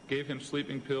 gave him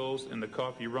sleeping pills and the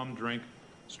coffee rum drink,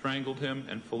 strangled him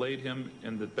and filleted him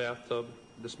in the bathtub,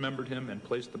 dismembered him, and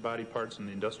placed the body parts in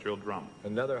the industrial drum.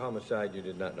 Another homicide you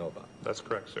did not know about. That's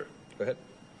correct, sir. Go ahead.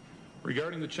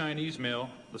 Regarding the Chinese male,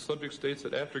 the subject states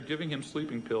that after giving him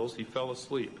sleeping pills, he fell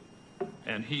asleep,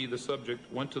 and he, the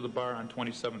subject, went to the bar on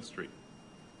 27th Street.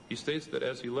 He states that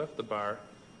as he left the bar,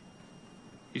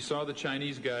 he saw the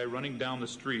Chinese guy running down the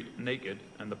street naked,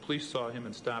 and the police saw him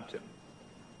and stopped him.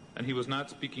 And he was not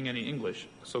speaking any English,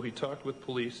 so he talked with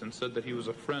police and said that he was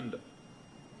a friend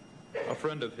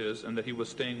of his and that he was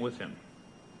staying with him.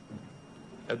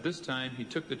 At this time, he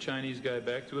took the Chinese guy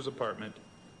back to his apartment,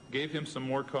 gave him some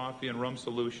more coffee and rum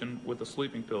solution with the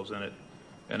sleeping pills in it,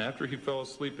 and after he fell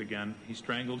asleep again, he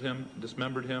strangled him,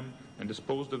 dismembered him, and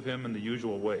disposed of him in the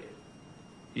usual way.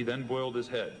 He then boiled his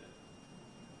head.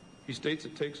 He states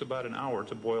it takes about an hour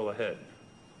to boil a head.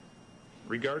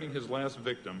 Regarding his last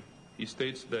victim, he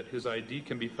states that his ID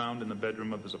can be found in the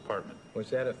bedroom of his apartment. Was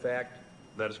that a fact?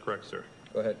 That is correct, sir.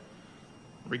 Go ahead.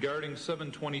 Regarding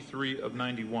 7/23 of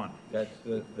 91. That's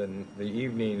the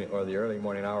evening or the early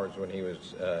morning hours when he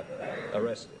was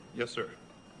arrested. Yes, sir.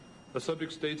 The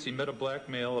subject states he met a black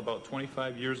male about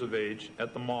 25 years of age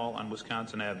at the mall on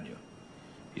Wisconsin Avenue.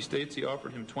 He states he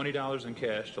offered him $20 in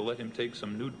cash to let him take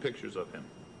some nude pictures of him.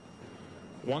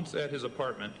 Once at his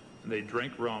apartment, they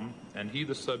drank rum, and he,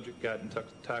 the subject, got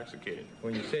intoxicated.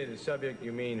 When you say the subject,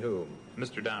 you mean who?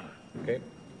 Mr. Dahmer. Okay.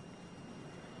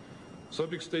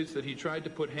 Subject states that he tried to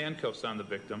put handcuffs on the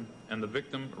victim, and the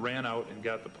victim ran out and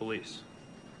got the police.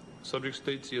 Subject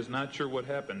states he is not sure what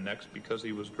happened next because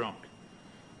he was drunk.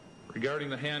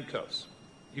 Regarding the handcuffs,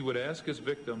 he would ask his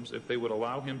victims if they would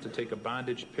allow him to take a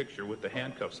bondage picture with the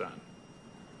handcuffs on,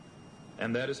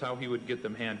 and that is how he would get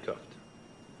them handcuffed.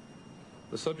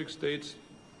 The subject states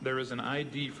there is an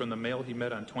ID from the male he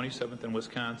met on 27th and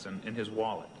Wisconsin in his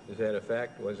wallet. Is that a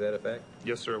fact? Was that a fact?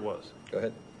 Yes, sir, it was. Go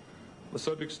ahead. The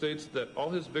subject states that all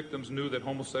his victims knew that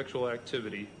homosexual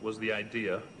activity was the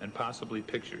idea and possibly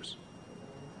pictures.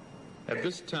 At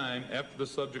this time, after the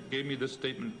subject gave me this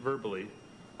statement verbally,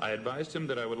 I advised him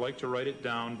that I would like to write it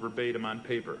down verbatim on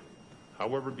paper.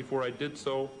 However, before I did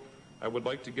so, I would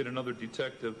like to get another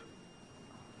detective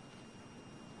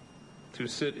to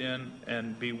sit in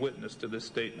and be witness to this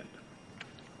statement.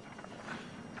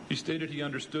 He stated he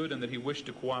understood and that he wished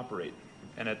to cooperate.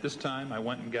 And at this time, I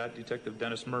went and got Detective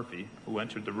Dennis Murphy, who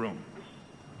entered the room.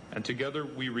 And together,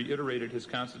 we reiterated his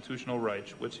constitutional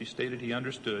rights, which he stated he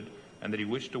understood, and that he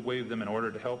wished to waive them in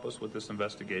order to help us with this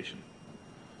investigation.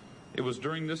 It was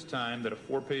during this time that a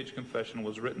 4-page confession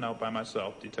was written out by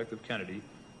myself, Detective Kennedy,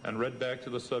 and read back to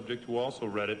the subject, who also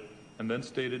read it, and then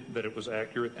stated that it was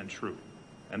accurate and true.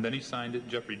 And then he signed it,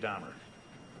 Jeffrey Dahmer.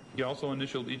 He also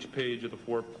initialed each page of the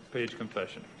 4-page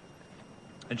confession.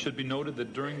 And should be noted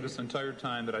that during this entire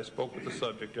time that I spoke with the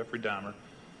subject, Jeffrey Dahmer,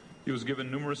 he was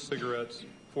given numerous cigarettes,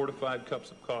 4 to 5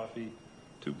 cups of coffee,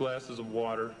 2 glasses of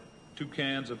water, 2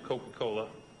 cans of Coca-Cola.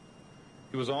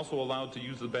 He was also allowed to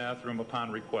use the bathroom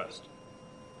upon request.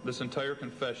 This entire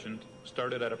confession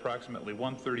started at approximately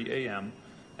 1:30 a.m.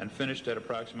 and finished at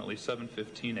approximately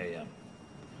 7:15 a.m.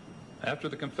 After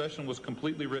the confession was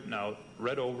completely written out,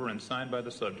 read over, and signed by the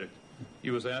subject,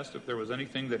 he was asked if there was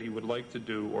anything that he would like to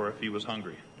do or if he was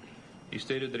hungry. He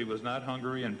stated that he was not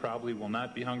hungry and probably will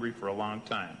not be hungry for a long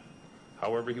time.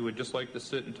 However, he would just like to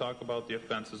sit and talk about the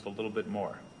offenses a little bit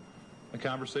more. The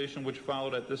conversation which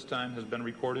followed at this time has been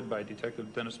recorded by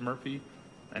Detective Dennis Murphy,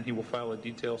 and he will file a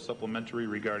detailed supplementary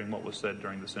regarding what was said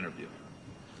during this interview.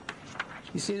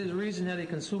 He stated the reason that he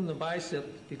consumed the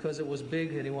bicep because it was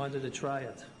big and he wanted to try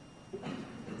it.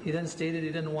 He then stated he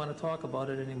didn't want to talk about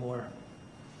it anymore.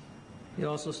 He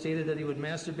also stated that he would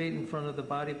masturbate in front of the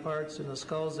body parts and the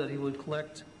skulls that he would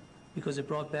collect because it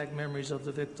brought back memories of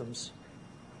the victims.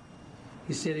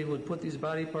 He said he would put these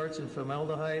body parts in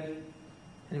formaldehyde and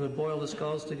he would boil the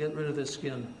skulls to get rid of the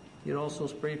skin. He had also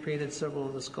spray painted several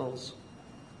of the skulls.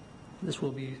 This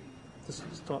will be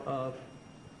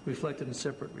reflected in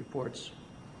separate reports.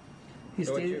 He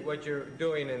So stated, what you're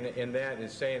doing in that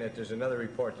is saying that there's another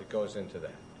report that goes into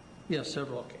that. yes,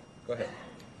 several. Okay, go ahead.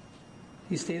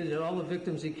 He stated that all the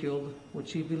victims he killed,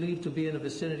 which he believed to be in the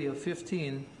vicinity of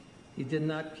 15, he did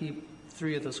not keep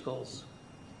 3 of the skulls.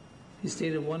 He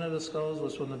stated one of the skulls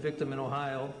was from the victim in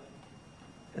Ohio,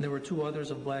 and there were 2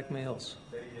 others of black males.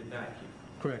 That he did not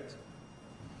keep. Correct.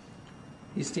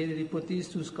 He stated he put these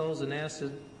 2 skulls in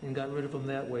acid and got rid of them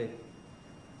that way.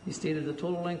 He stated the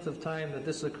total length of time that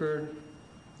this occurred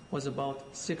was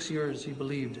about 6 years, he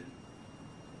believed.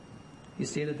 He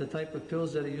stated the type of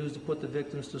pills that he used to put the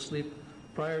victims to sleep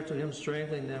prior to him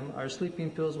strangling them are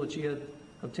sleeping pills which he had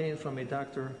obtained from a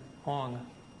Dr. Hong,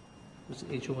 which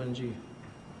is H-O-N-G.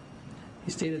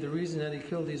 He stated the reason that he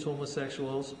killed these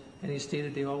homosexuals, and he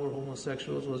stated they all were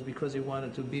homosexuals, was because he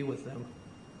wanted to be with them.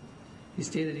 He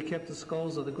stated he kept the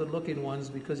skulls of the good-looking ones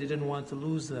because he didn't want to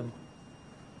lose them.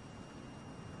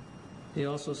 He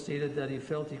also stated that he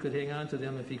felt he could hang on to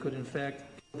them if he could in fact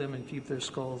kill them and keep their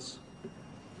skulls.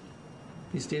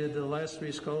 He stated the last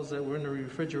 3 skulls that were in the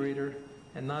refrigerator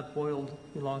and not boiled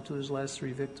belonged to his last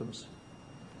 3 victims.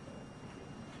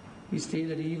 He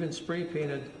stated he even spray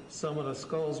painted some of the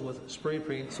skulls with spray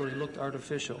paint so they looked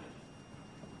artificial.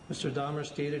 Mr. Dahmer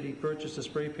stated he purchased the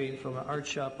spray paint from an art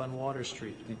shop on Water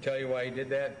Street. Did he tell you why he did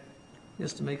that?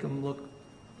 Just to make them look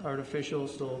artificial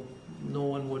so no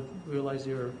one would realize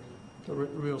they were the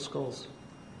real skulls.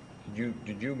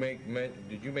 Did you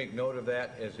make note of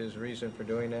that as his reason for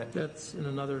doing that? That's in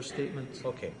another statement.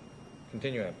 Okay.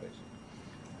 Continue on, please.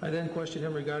 I then questioned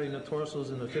him regarding the torsos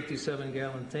in the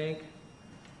 57-gallon tank,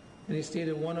 and he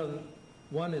stated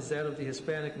one is that of the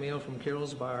Hispanic male from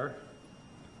Carol's Bar,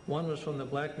 one was from the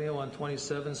black male on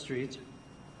 27th Street,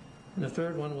 and the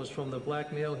third one was from the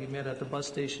black male he met at the bus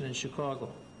station in Chicago.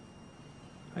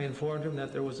 I informed him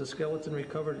that there was a skeleton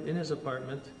recovered in his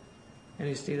apartment, and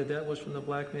he stated that was from the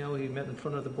black male he met in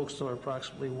front of the bookstore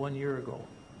approximately 1 year ago.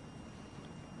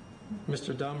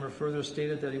 Mr. Dahmer further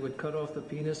stated that he would cut off the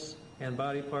penis and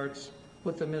body parts,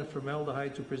 put them in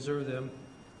formaldehyde to preserve them,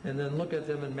 and then look at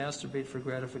them and masturbate for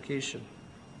gratification.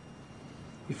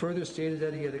 He further stated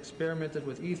that he had experimented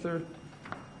with ether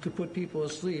to put people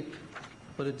asleep,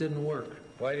 but it didn't work.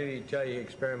 Why did he tell you he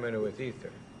experimented with ether?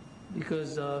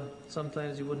 Because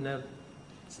sometimes he wouldn't have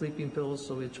sleeping pills,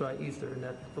 so we'd try ether, and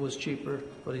that it was cheaper,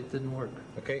 but it didn't work.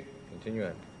 Okay, continue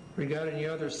on. Regarding the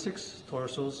other 6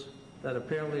 torsos that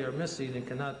apparently are missing and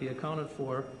cannot be accounted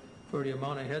for the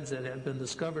amount of heads that had been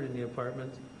discovered in the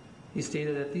apartment, he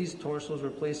stated that these torsos were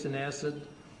placed in acid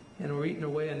and were eaten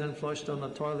away and then flushed down the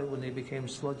toilet when they became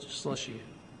slushy.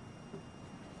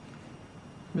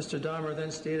 Mr. Dahmer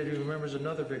then stated he remembers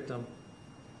another victim.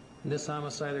 And this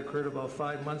homicide occurred about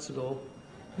 5 months ago,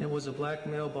 and it was a black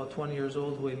male about 20 years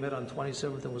old who he met on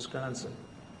 27th in Wisconsin.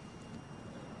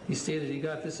 He stated he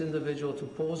got this individual to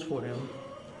pose for him,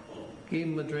 gave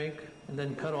him a drink, and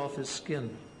then cut off his skin.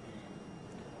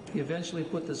 He eventually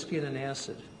put the skin in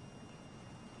acid.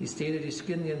 He stated he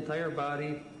skinned the entire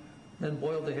body, then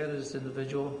boiled the head of this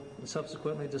individual, and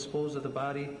subsequently disposed of the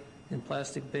body in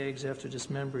plastic bags after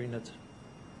dismembering it.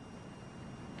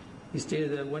 He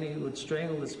stated that when he would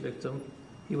strangle this victim,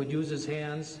 he would use his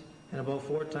hands, and about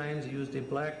 4 times he used a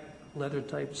black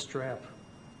leather-type strap.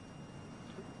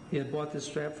 He had bought this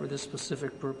strap for this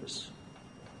specific purpose.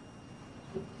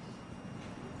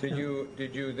 Did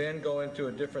you then go into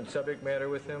a different subject matter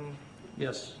with him?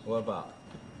 Yes. What about?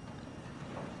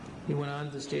 He went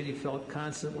on to state he felt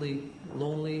constantly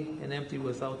lonely and empty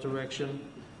without direction,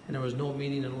 and there was no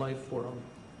meaning in life for him.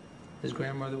 His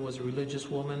grandmother was a religious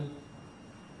woman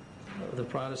of the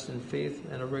Protestant faith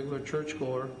and a regular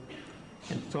churchgoer,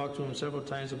 and talked to him several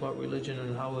times about religion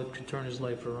and how it could turn his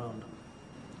life around.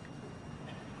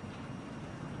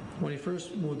 When he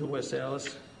first moved to West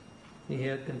Allis, he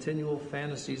had continual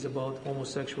fantasies about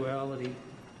homosexuality,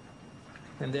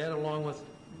 and that, along with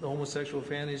the homosexual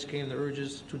fantasies, came the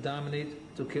urges to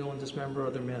dominate, to kill, and dismember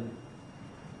other men.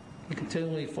 He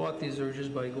continually fought these urges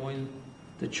by going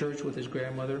to church with his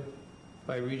grandmother,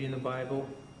 by reading the Bible,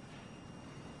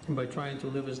 and by trying to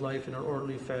live his life in an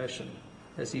orderly fashion,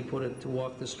 as he put it, to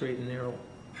walk the straight and narrow.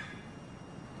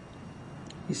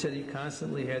 He said he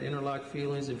constantly had interlocked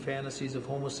feelings and fantasies of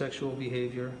homosexual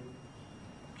behavior,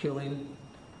 killing,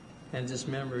 and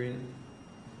dismembering,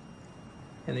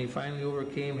 and he finally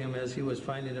overcame him as he was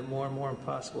finding it more and more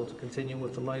impossible to continue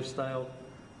with the lifestyle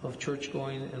of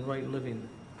church-going and right living.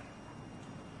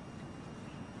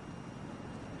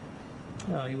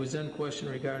 He was then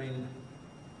questioned regarding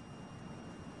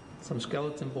some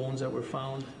skeleton bones that were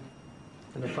found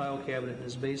in the file cabinet in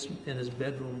his basement, in his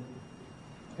bedroom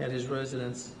at his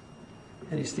residence,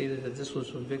 and he stated that this was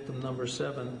from victim number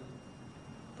 7,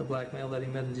 the black male that he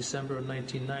met in December of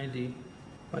 1990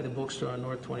 by the bookstore on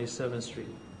North 27th Street.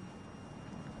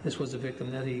 This was the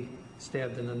victim that he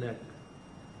stabbed in the neck.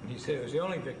 And he said it was the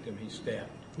only victim he stabbed.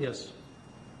 Yes.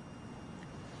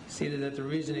 He stated that the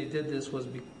reason he did this was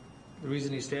the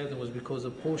reason he stabbed him was because the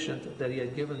potion that he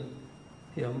had given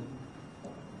him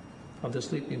of the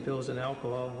sleeping pills and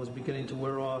alcohol was beginning to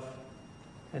wear off,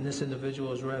 and this individual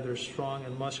was rather strong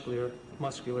and muscular,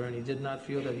 and he did not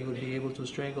feel that he would be able to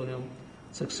strangle him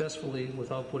successfully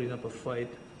without putting up a fight.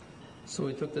 So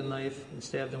he took the knife and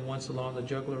stabbed him once along the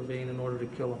jugular vein in order to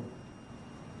kill him.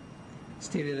 He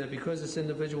stated that because this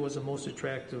individual was the most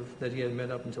attractive that he had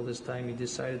met up until this time, he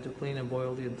decided to clean and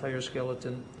boil the entire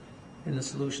skeleton in a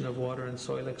solution of water and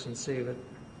Soilex and save it.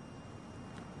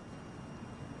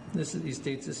 He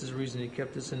states this is the reason he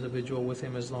kept this individual with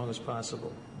him as long as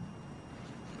possible.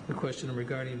 The question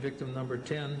regarding victim number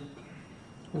 10,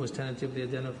 who was tentatively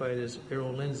identified as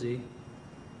Errol Lindsay,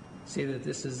 stated that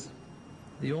this is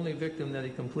the only victim that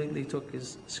he completely took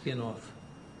his skin off.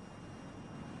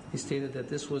 He stated that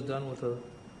this was done with a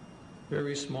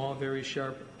very small, very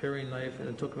sharp paring knife, and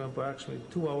it took him approximately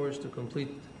 2 hours to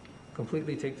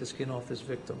completely take the skin off this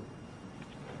victim.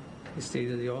 He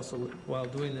stated he also, while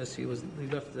doing this, he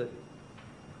left the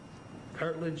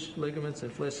cartilage, ligaments,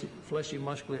 and fleshy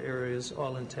muscular areas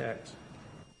all intact.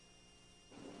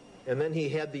 And then he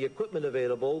had the equipment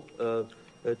available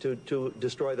to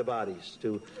destroy the bodies.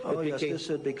 Yes, this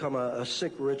had become a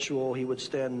sick ritual. He would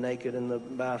stand naked in the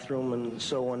bathroom and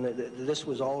so on. This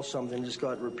was all something that just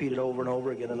got repeated over and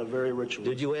over again in a very ritual.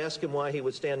 Did you ask him why he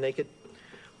would stand naked?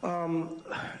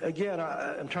 Again,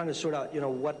 I'm trying to sort out,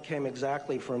 what came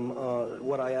exactly from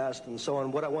what I asked and so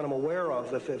on. What I'm aware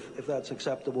of, if that's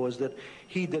acceptable, is that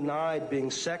he denied being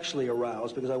sexually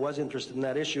aroused, because I was interested in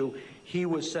that issue. He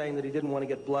was saying that he didn't want to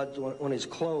get blood on his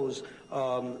clothes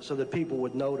so that people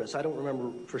would notice. I don't remember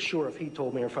for sure if he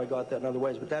told me or if I got that in other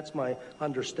ways, but that's my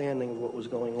understanding of what was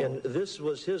going on. And this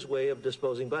was his way of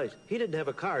disposing bodies. He didn't have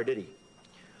a car, did he?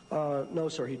 No,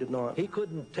 sir, he did not. He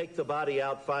couldn't take the body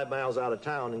out 5 miles out of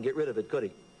town and get rid of it, could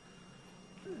he?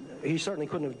 He certainly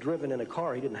couldn't have driven in a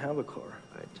car. He didn't have a car.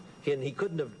 Right. And he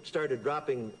couldn't have started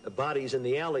dropping bodies in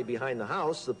the alley behind the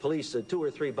house. The police had 2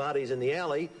 or 3 bodies in the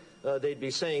alley. They'd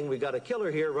be saying, we got a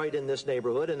killer here right in this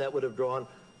neighborhood, and that would have drawn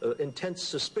intense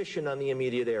suspicion on the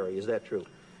immediate area. Is that true?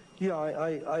 Yeah,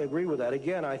 I agree with that.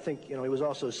 Again, I think, he was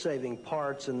also saving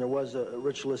parts, and there was a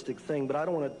ritualistic thing, but I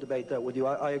don't want to debate that with you.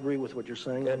 I agree with what you're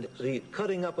saying. And the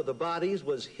cutting up of the bodies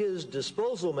was his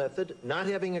disposal method, not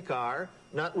having a car,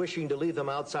 not wishing to leave them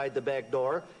outside the back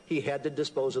door. He had to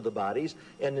dispose of the bodies,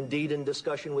 and indeed, in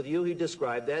discussion with you, he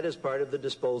described that as part of the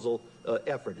disposal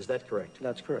effort. Is that correct?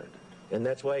 That's correct. And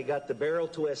that's why he got the barrel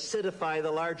to acidify the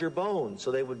larger bones,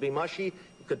 so they would be mushy.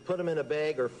 You could put them in a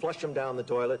bag or flush them down the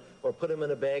toilet, or put them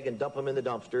in a bag and dump them in the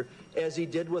dumpster, as he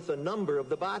did with a number of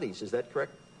the bodies. Is that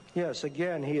correct? Yes,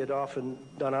 again, he had often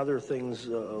done other things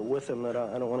with them that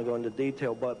I don't want to go into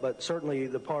detail, but certainly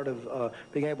the part of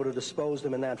being able to dispose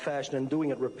them in that fashion and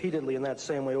doing it repeatedly in that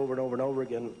same way over and over and over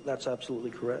again, that's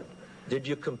absolutely correct. Did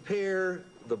you compare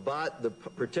the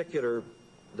particular,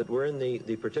 that were in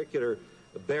the particular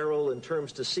barrel in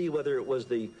terms to see whether it was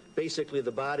basically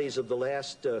the bodies of the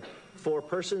last 4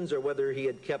 persons, or whether he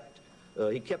had kept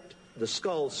the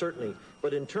skull, certainly,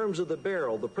 but in terms of the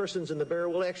barrel, the persons in the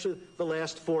barrel, well, actually the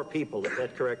last 4 people, is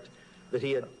that correct, that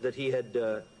he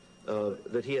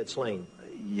had slain?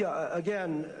 Yeah,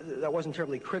 again, that wasn't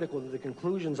terribly critical to the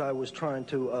conclusions I was trying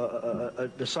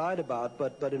to decide about,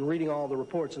 but in reading all the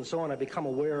reports and so on, I become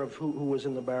aware of who was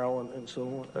in the barrel and so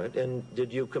on. Right. And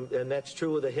and that's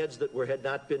true of the heads that had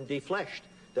not been defleshed.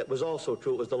 That was also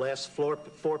true. It was the last 4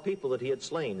 people that he had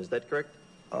slain. Is that correct?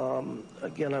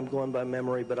 Again, I'm going by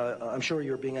memory, but I'm sure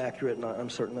you're being accurate, and I'm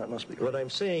certain that must be correct. What I'm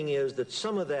saying is that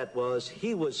some of that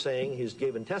he was saying, he's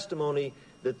given testimony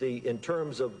that in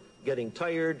terms of getting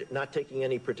tired, not taking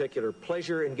any particular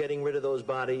pleasure in getting rid of those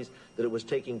bodies, that it was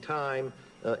taking time,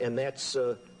 and that's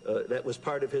that was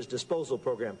part of his disposal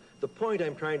program. The point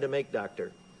I'm trying to make,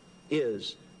 Doctor,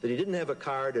 is that he didn't have a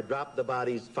car to drop the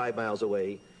bodies 5 miles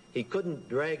away. He couldn't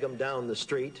drag them down the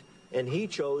street, and he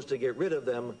chose to get rid of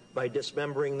them by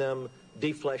dismembering them,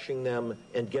 defleshing them,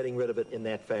 and getting rid of it in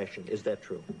that fashion. Is that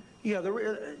true? Yeah,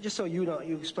 just so you know,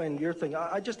 you explained your thing.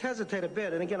 I just hesitate a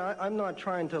bit, and again, I'm not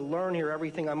trying to learn here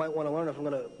everything I might want to learn if I'm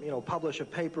going to, publish a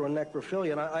paper on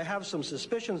necrophilia, and I have some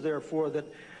suspicions, therefore, that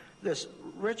this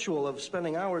ritual of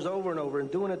spending hours over and over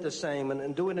and doing it the same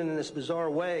and doing it in this bizarre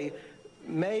way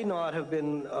may not have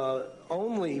been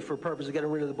only for purpose of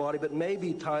getting rid of the body, but may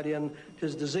be tied in to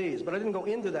his disease. But I didn't go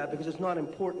into that because it's not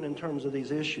important in terms of these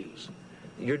issues.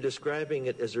 You're describing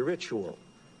it as a ritual.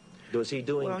 Was he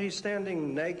doing... Well, he's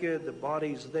standing naked, the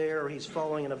body's there, he's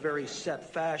following in a very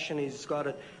set fashion, he's got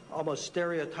it almost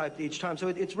stereotyped each time. So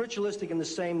it's ritualistic in the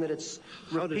same that it's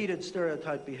repeated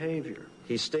stereotype behavior.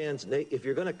 He stands naked. If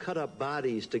you're going to cut up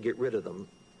bodies to get rid of them,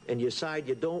 and you decide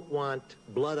you don't want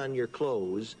blood on your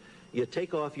clothes, you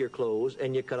take off your clothes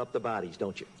and you cut up the bodies,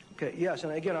 don't you? Okay, yes,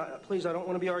 and again, please, I don't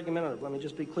want to be argumentative. Let me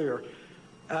just be clear.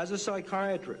 As a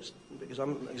psychiatrist, because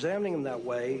I'm examining him that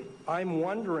way, I'm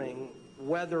wondering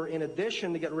whether, in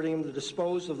addition to get rid of him to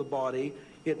dispose of the body,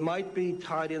 it might be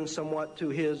tied in somewhat to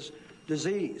his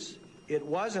disease. It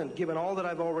wasn't, given all that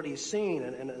I've already seen,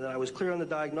 and I was clear on the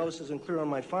diagnosis and clear on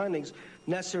my findings,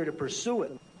 necessary to pursue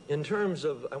it. In terms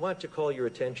of, I want to call your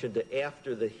attention to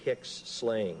after the Hicks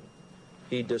slaying.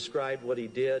 He described what he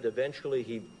did. Eventually,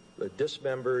 he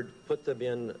dismembered, put them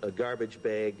in a garbage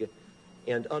bag,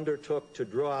 and undertook to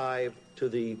drive to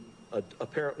the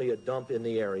apparently a dump in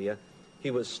the area.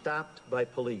 He was stopped by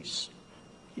police.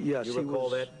 Yes, you recall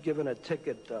he was that? given a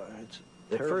ticket. It's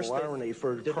terrible irony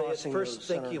for crossing. Did they at first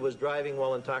think he was driving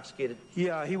while intoxicated?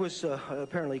 Yeah, he was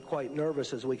apparently quite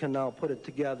nervous, as we can now put it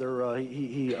together.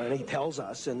 He tells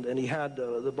us, and he had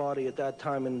the body at that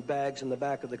time in bags in the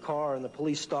back of the car, and the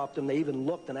police stopped him. They even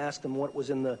looked and asked him what was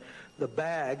in the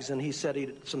bags, and he said he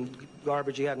had some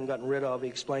garbage he hadn't gotten rid of. He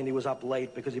explained he was up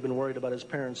late because he'd been worried about his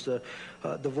parents'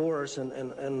 divorce, and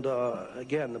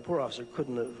again, the poor officer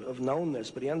couldn't have known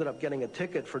this, but he ended up getting a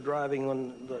ticket for driving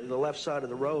on the left side of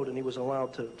the road, and he was allowed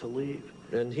to leave.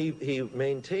 And he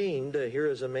maintained, here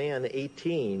is a man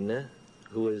 18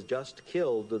 who was just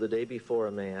killed the day before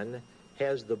a man,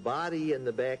 has the body in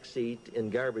the back seat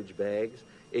in garbage bags,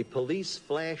 a police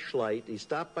flashlight. He's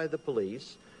stopped by the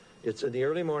police. It's in the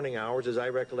early morning hours, as I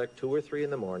recollect, 2 or 3 in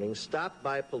the morning, stopped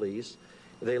by police.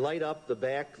 They light up the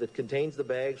back that contains the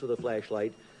bags with a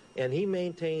flashlight, and he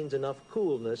maintains enough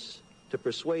coolness to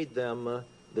persuade them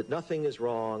that nothing is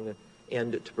wrong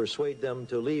and to persuade them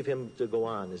to leave him to go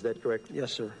on. Is that correct?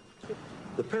 Yes, sir.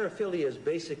 The paraphilia is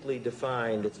basically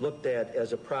defined, it's looked at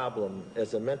as a problem,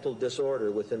 as a mental disorder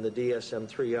within the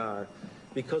DSM-3R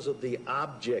because of the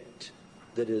object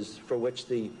that is for which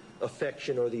the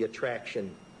affection or the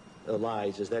attraction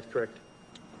lies. Is that correct?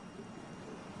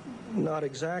 Not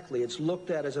exactly. It's looked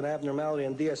at as an abnormality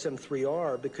in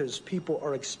DSM-3R because people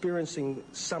are experiencing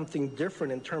something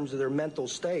different in terms of their mental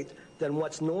state than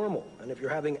what's normal. And if you're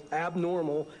having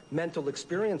abnormal mental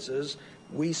experiences,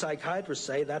 we psychiatrists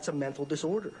say that's a mental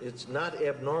disorder. It's not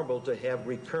abnormal to have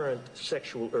recurrent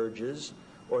sexual urges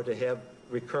or to have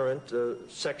recurrent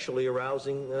sexually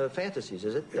arousing fantasies,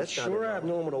 is it? It's sure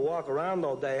abnormal to walk around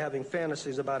all day having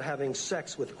fantasies about having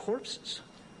sex with corpses.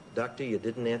 Doctor, you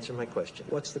didn't answer my question.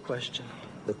 What's the question?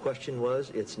 The question was,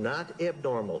 it's not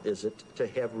abnormal, is it, to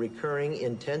have recurring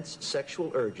intense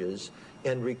sexual urges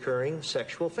and recurring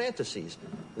sexual fantasies?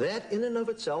 That in and of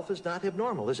itself is not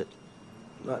abnormal, is it?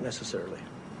 Not necessarily.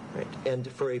 Right. And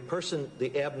for a person,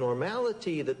 the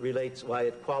abnormality that relates why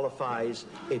it qualifies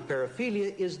a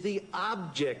paraphilia is the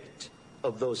object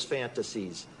of those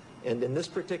fantasies. And in this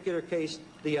particular case,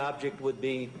 the object would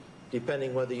be,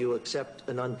 depending whether you accept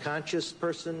an unconscious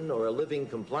person or a living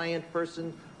compliant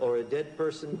person or a dead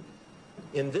person.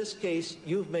 In this case,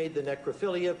 you've made the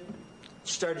necrophilia,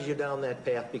 started you down that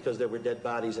path because there were dead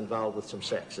bodies involved with some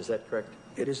sex. Is that correct?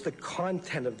 It is the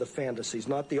content of the fantasies,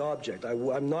 not the object.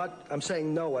 I'm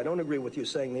saying no, I don't agree with you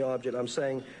saying the object. I'm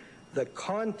saying the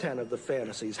content of the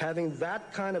fantasies, having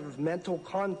that kind of mental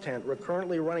content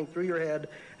recurrently running through your head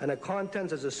and the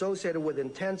content is associated with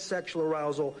intense sexual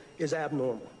arousal is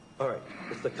abnormal. All right.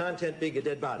 It's the content being a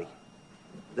dead body.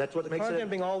 That's what makes it... The content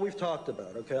being all we've talked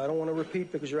about, okay? I don't want to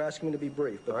repeat because you're asking me to be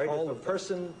brief. But all right, if a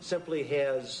person simply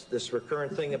has this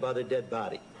recurrent thing about a dead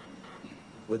body,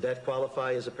 would that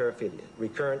qualify as a paraphilia?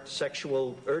 Recurrent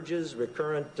sexual urges,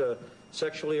 recurrent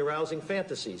sexually arousing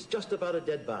fantasies, just about a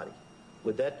dead body.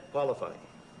 Would that qualify?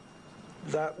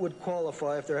 That would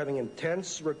qualify if they're having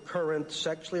intense, recurrent,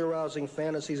 sexually arousing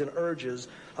fantasies and urges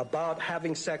about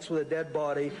having sex with a dead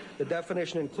body. The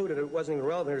definition included, it wasn't even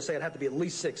relevant to say it had to be at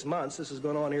least 6 months. This has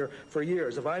gone on here for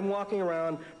years. If I'm walking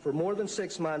around for more than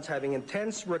 6 months having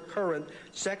intense, recurrent,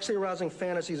 sexually arousing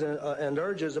fantasies and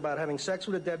urges about having sex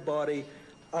with a dead body,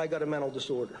 I got a mental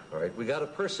disorder. All right, we got a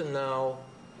person now,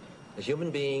 a human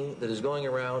being, that is going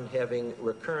around having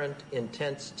recurrent,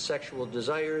 intense sexual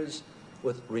desires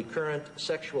with recurrent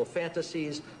sexual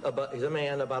fantasies. He's a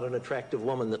man about an attractive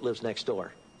woman that lives next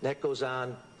door. That goes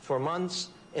on for months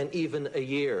and even a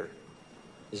year.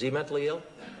 Is he mentally ill?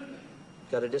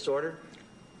 Got a disorder?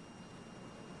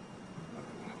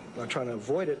 I'm not trying to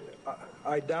avoid it.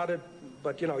 I doubt it,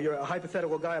 but, you know, you're a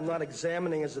hypothetical guy. I'm not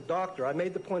examining as a doctor. I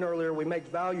made the point earlier, we make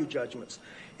value judgments.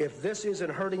 If this isn't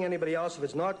hurting anybody else, if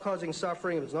it's not causing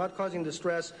suffering, if it's not causing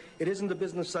distress, it isn't the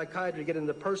business of psychiatry to get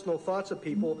into personal thoughts of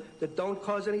people that don't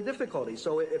cause any difficulty.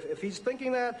 So if he's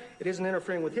thinking that, it isn't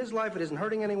interfering with his life, it isn't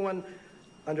hurting anyone,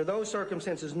 under those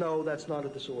circumstances, no, that's not a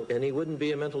disorder. And he wouldn't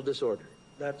be a mental disorder?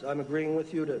 I'm agreeing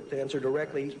with you to answer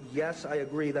directly. Yes, I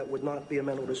agree that would not be a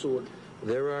mental disorder.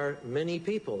 There are many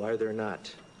people, are there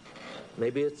not?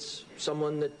 Maybe it's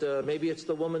someone that, maybe it's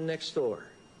the woman next door,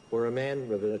 or a man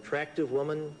with an attractive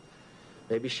woman.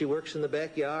 Maybe she works in the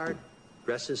backyard,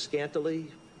 dresses scantily,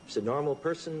 she's a normal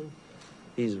person.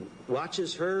 He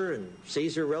watches her and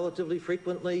sees her relatively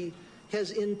frequently,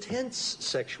 has intense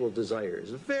sexual desires,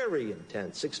 very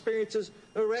intense, experiences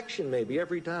erection maybe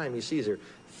every time he sees her,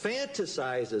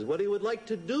 fantasizes what he would like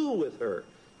to do with her,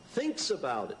 thinks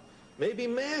about it, maybe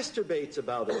masturbates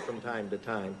about it from time to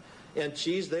time. And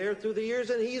she's there through the years,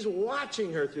 and he's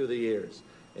watching her through the years.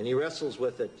 And he wrestles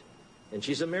with it. And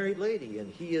she's a married lady,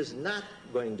 and he is not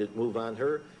going to move on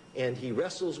her. And he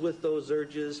wrestles with those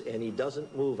urges, and he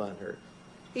doesn't move on her.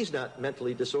 He's not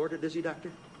mentally disordered, is he,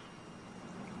 doctor?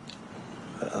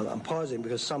 I'm pausing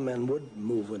because some men would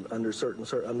move under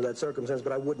that circumstance,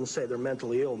 but I wouldn't say they're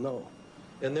mentally ill, no.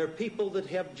 And there are people that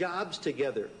have jobs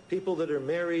together, people that are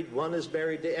married. One is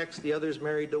married to X, the other is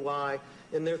married to Y,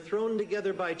 and they're thrown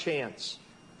together by chance.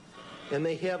 And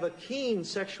they have a keen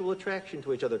sexual attraction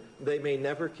to each other. They may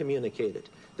never communicate it.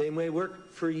 They may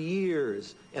work for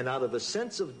years, and out of a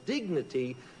sense of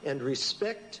dignity and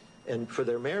respect and for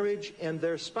their marriage and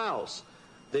their spouse,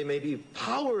 they may be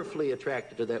powerfully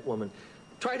attracted to that woman.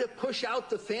 Try to push out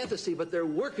the fantasy, but they're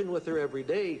working with her every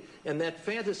day, and that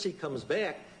fantasy comes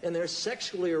back, and they're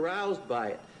sexually aroused by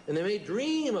it. And they may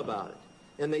dream about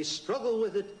it, and they struggle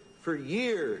with it for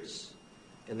years.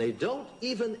 And they don't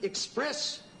even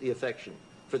express the affection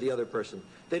for the other person.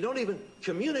 They don't even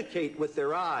communicate with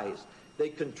their eyes. They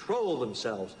control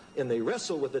themselves, and they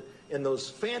wrestle with it, and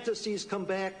those fantasies come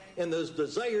back, and those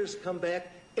desires come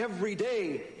back every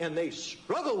day, and they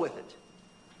struggle with it.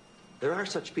 There are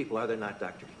such people, are there not,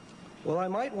 doctor? Well, I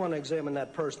might want to examine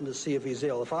that person to see if he's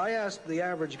ill. If I ask the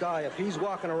average guy if he's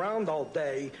walking around all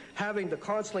day having to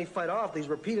constantly fight off these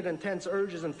repeated intense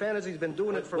urges and fantasies, been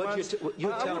doing it for months, I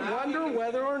would wonder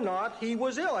whether or not he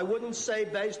was ill. I wouldn't say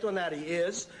based on that he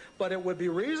is, but it would be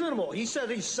reasonable. He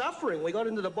said he's suffering. We got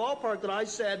into the ballpark that I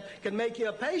said can make you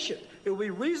a patient. It would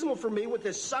be reasonable for me with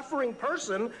this suffering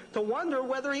person to wonder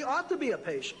whether he ought to be a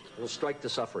patient. We'll strike the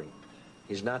suffering.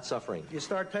 He's not suffering. You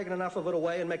start taking enough of it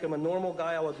away and make him a normal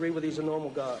guy, I'll agree with he's a normal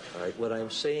guy. All right, what I'm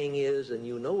saying is, and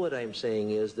you know what I'm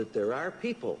saying is, that there are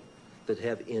people that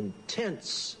have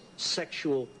intense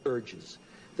sexual urges,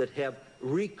 that have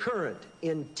recurrent,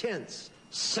 intense,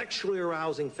 sexually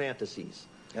arousing fantasies.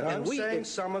 And I'm saying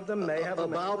some of them may have a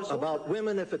mental disorder. About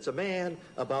women if it's a man,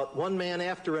 about one man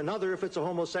after another if it's a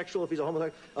homosexual, if he's a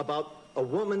homosexual, about a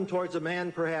woman towards a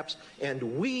man perhaps, and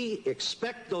we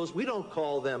expect those. We don't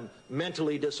call them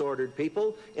mentally disordered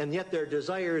people, and yet their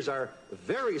desires are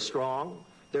very strong,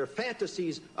 their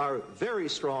fantasies are very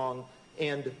strong,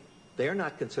 and they're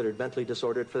not considered mentally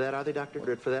disordered for that, are they, doctor?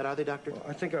 Well,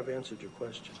 I think I've answered your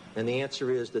question. And the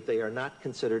answer is that they are not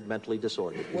considered mentally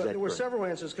disordered. Well, there were several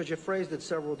answers because you phrased it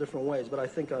several different ways, but I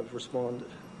think I've responded.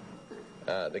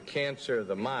 The cancer of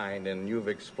the mind, and you've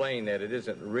explained that it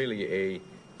isn't really a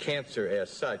cancer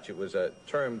as such. It was a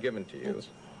term given to you.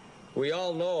 We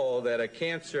all know that a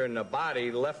cancer in the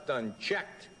body left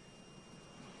unchecked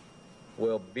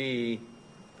will be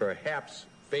perhaps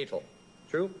fatal.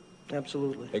 True?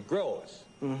 Absolutely. It grows.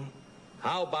 Mm-hmm.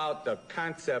 How about the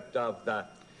concept of the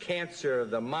cancer of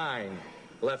the mind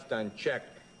left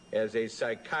unchecked? As a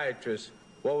psychiatrist,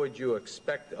 what would you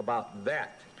expect about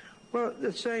that? Well,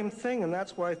 the same thing, and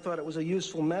that's why I thought it was a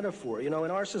useful metaphor. You know,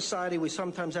 in our society, we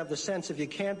sometimes have the sense if you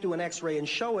can't do an X-ray and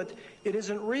show it, it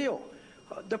isn't real.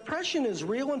 Depression is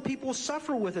real and people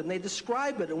suffer with it and they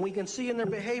describe it and we can see in their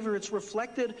behavior it's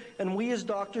reflected and we as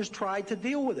doctors try to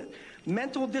deal with it.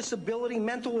 Mental disability,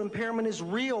 mental impairment is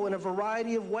real in a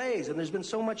variety of ways and there's been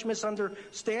so much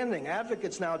misunderstanding.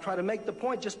 Advocates now try to make the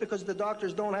point just because the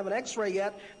doctors don't have an x-ray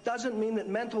yet doesn't mean that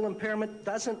mental impairment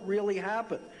doesn't really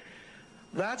happen.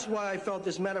 That's why I felt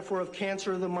this metaphor of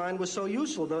cancer of the mind was so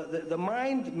useful. The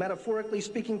mind, metaphorically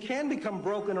speaking, can become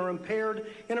broken or impaired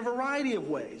in a variety of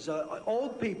ways.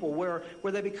 Old people, where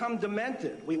they become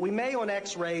demented. We may on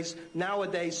x-rays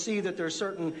nowadays see that there's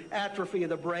certain atrophy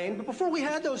of the brain, but before we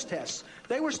had those tests,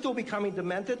 they were still becoming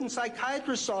demented, and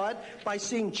psychiatrists saw it by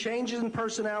seeing changes in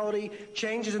personality,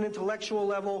 changes in intellectual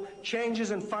level,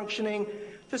 changes in functioning.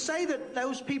 To say that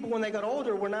those people, when they got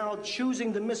older, were now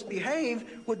choosing to misbehave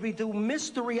would be to miss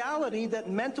the reality that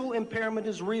mental impairment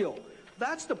is real.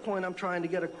 That's the point I'm trying to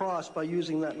get across by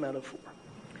using that metaphor.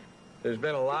 There's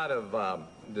been a lot of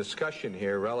discussion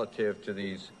here relative to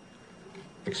these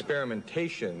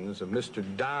experimentations of Mr.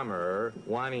 Dahmer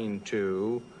wanting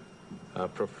to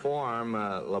perform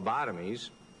lobotomies,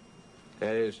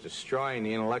 that is, destroying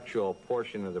the intellectual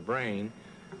portion of the brain,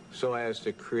 so as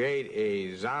to create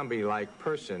a zombie-like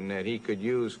person that he could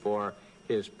use for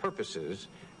his purposes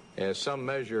as some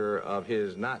measure of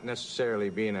his not necessarily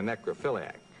being a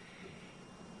necrophiliac.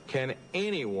 Can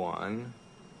anyone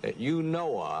that you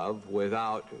know of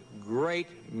without great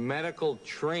medical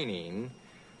training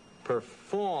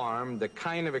perform the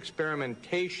kind of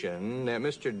experimentation that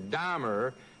Mr.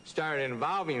 Dahmer started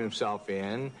involving himself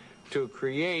in to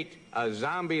create a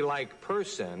zombie-like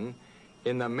person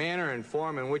in the manner and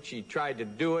form in which he tried to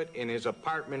do it in his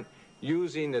apartment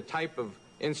using the type of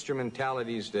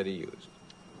instrumentalities that he used?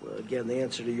 Well, again, the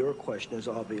answer to your question is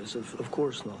obvious. Of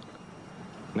course not.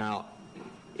 Now,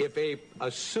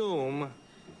 assume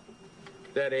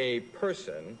that a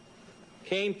person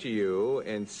came to you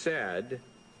and said,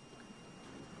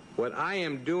 what I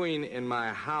am doing in my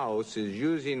house is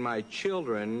using my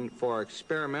children for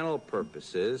experimental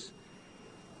purposes,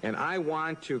 and I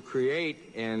want to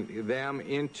create them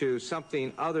into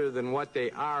something other than what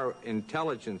they are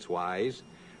intelligence-wise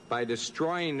by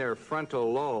destroying their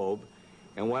frontal lobe.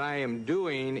 And what I am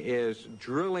doing is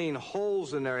drilling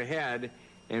holes in their head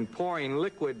and pouring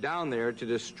liquid down there to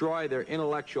destroy their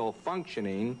intellectual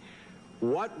functioning.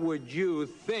 What would you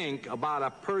think about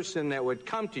a person that would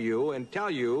come to you and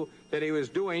tell you that he was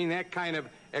doing that kind of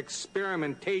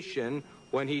experimentation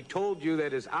when he told you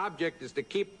that his object is to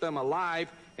keep them alive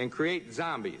and create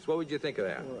zombies? What would you think of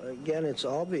that? Well, again, it's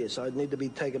obvious. I'd need to be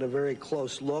taking a very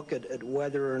close look at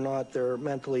whether or not they're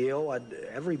mentally ill.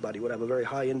 Everybody would have a very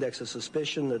high index of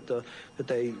suspicion that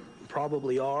they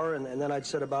probably are. And then I'd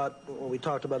set about, what we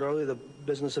talked about earlier, the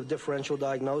business of differential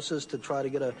diagnosis to try to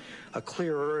get a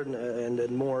clearer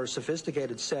and more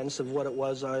sophisticated sense of what it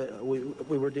was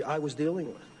I was dealing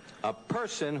with. A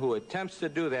person who attempts to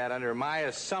do that, under my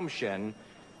assumption,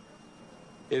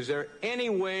 is there any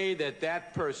way that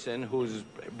that person whose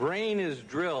brain is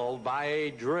drilled by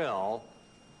a drill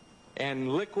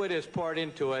and liquid is poured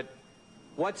into it,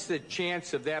 what's the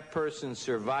chance of that person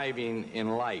surviving in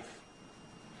life?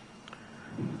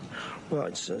 Well,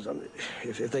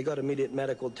 if they got immediate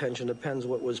medical attention, depends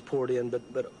what was poured in,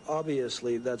 but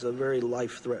obviously that's a very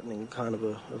life-threatening kind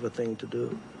of a thing to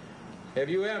do. Have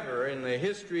you ever, in the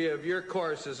history of your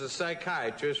course as a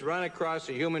psychiatrist, run across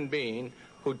a human being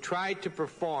who tried to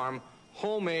perform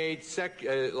homemade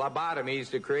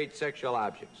lobotomies to create sexual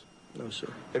objects? No, sir.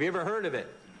 Have you ever heard of it?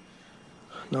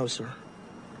 No, sir.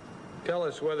 Tell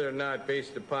us whether or not,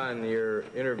 based upon your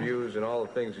interviews and all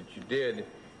the things that you did,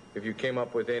 if you came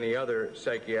up with any other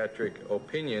psychiatric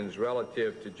opinions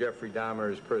relative to Jeffrey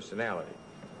Dahmer's personality.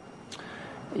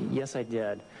 Yes, I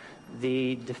did.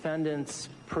 The defendant's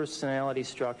personality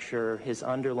structure, his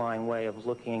underlying way of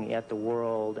looking at the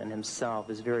world and himself,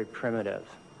 is very primitive.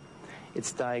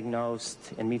 It's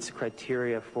diagnosed and meets the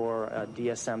criteria for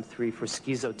DSM-3 for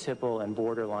schizotypal and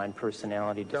borderline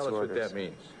personality disorders. Tell us what that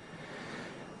means.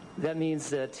 That means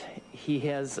that he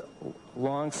has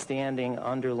long-standing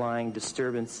underlying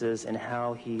disturbances in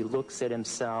how he looks at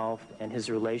himself and his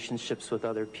relationships with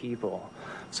other people.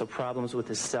 So problems with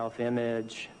his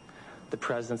self-image, the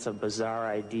presence of bizarre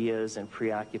ideas and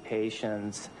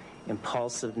preoccupations,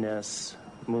 impulsiveness,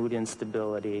 mood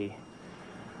instability,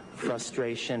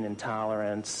 frustration,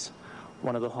 intolerance.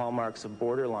 One of the hallmarks of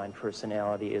borderline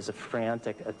personality is a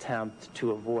frantic attempt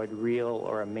to avoid real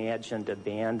or imagined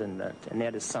abandonment, and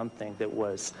that is something that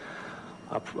was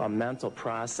a mental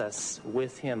process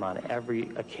with him on every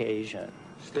occasion.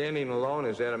 Standing alone,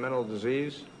 is that a mental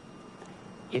disease?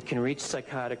 It can reach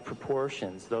psychotic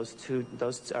proportions. Those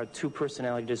are two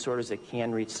personality disorders that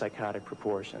can reach psychotic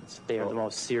proportions. They are the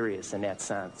most serious in that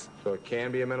sense. So it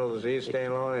can be a mental disease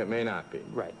standalone, and it may not be.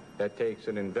 Right. That takes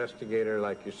an investigator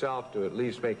like yourself to at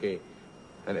least make an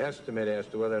estimate as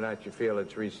to whether or not you feel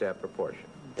it's reached that proportion.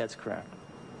 That's correct.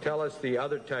 Tell us the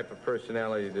other type of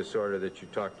personality disorder that you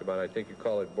talked about. I think you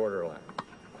call it borderline.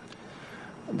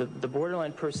 The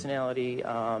borderline personality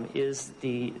is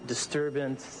the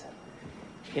disturbance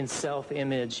in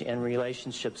self-image and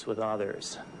relationships with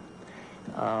others.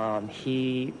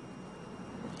 He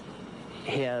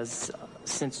has,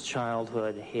 since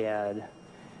childhood, had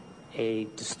a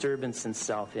disturbance in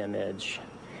self-image.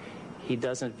 He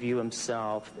doesn't view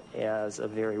himself as a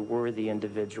very worthy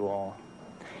individual.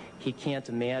 He can't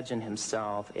imagine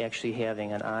himself actually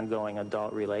having an ongoing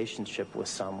adult relationship with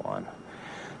someone.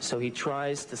 So he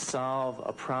tries to solve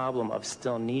a problem of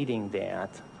still needing that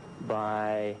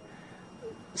by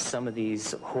some of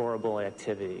these horrible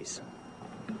activities.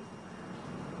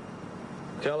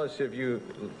 Tell us if you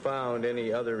found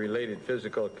any other related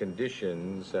physical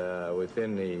conditions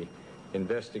within the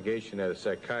investigation that a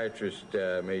psychiatrist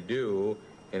may do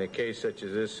in a case such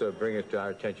as this, so bring it to our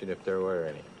attention if there were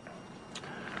any.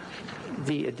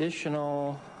 The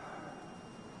additional,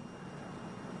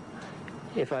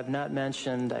 if I've not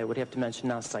mentioned, I would have to mention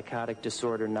now psychotic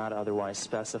disorder not otherwise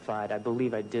specified. I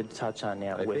believe I did touch on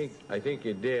that. I think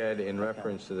you did in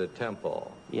reference to the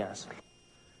temple. Yes.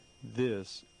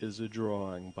 This is a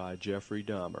drawing by Jeffrey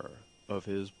Dahmer of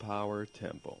his Power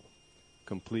Temple,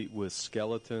 complete with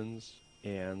skeletons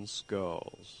and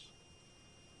skulls.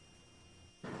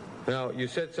 Now, you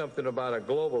said something about a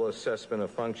global assessment of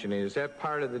functioning. Is that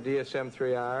part of the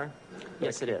DSM-3R?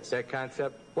 Yes, it is. That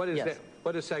concept? What is Yes. that?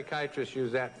 What do psychiatrists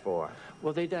use that for?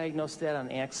 Well, they diagnosed that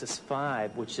on axis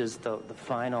 5, which is the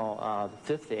final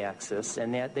fifth axis,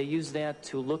 and that they use that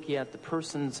to look at the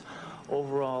person's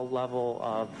overall level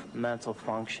of mental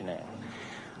functioning.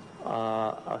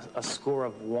 A score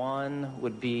of 1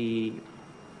 would be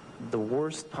the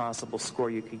worst possible score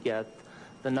you could get.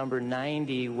 The number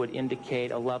 90 would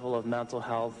indicate a level of mental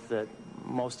health that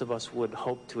most of us would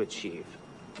hope to achieve.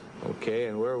 Okay,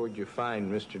 and where would you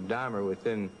find Mr. Dahmer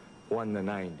within 1 to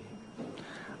 90?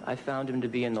 I found him to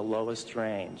be in the lowest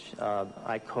range.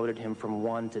 I coded him from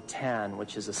 1 to 10,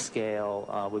 which is a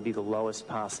scale, would be the lowest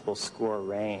possible score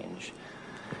range.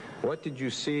 What did you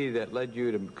see that led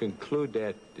you to conclude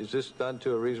that? Is this done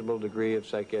to a reasonable degree of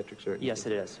psychiatric certainty? Yes,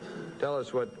 it is. Tell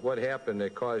us what happened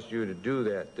that caused you to do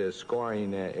that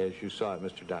scoring as you saw it,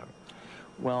 Mr. Dahmer.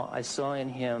 Well, I saw in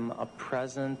him a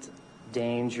present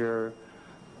danger,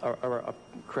 a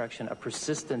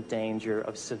persistent danger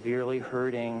of severely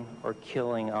hurting or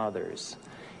killing others,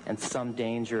 and some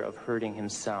danger of hurting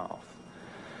himself.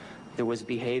 There was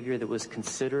behavior that was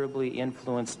considerably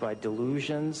influenced by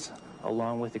delusions,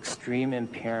 along with extreme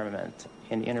impairment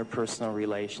in interpersonal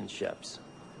relationships.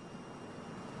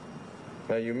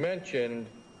 Now, you mentioned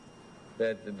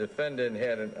that the defendant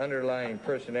had an underlying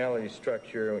personality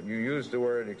structure. You used the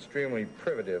word extremely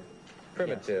primitive.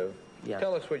 Yes. Yes.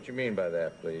 Tell us what you mean by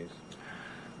that, please.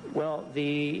 Well,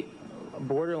 the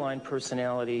borderline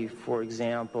personality, for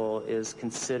example, is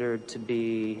considered to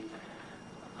be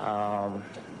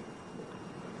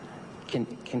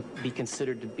can be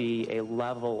considered to be a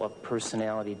level of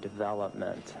personality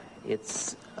development.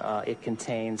 It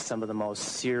contains some of the most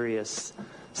serious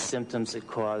symptoms that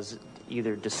cause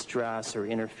either distress or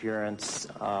interference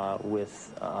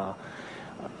with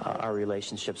our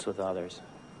relationships with others.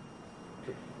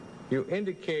 You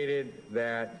indicated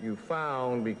that you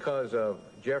found, because of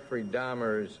Jeffrey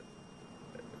Dahmer's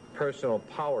personal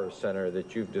power center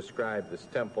that you've described, this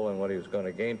temple and what he was going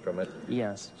to gain from it.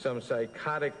 Yes. Some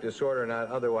psychotic disorder not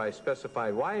otherwise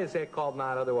specified. Why is that called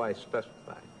not otherwise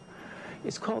specified?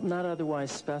 It's called not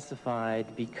otherwise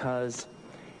specified because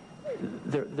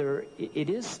it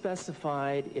is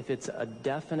specified if it's a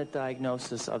definite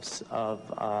diagnosis of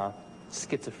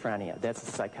schizophrenia. That's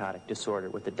a psychotic disorder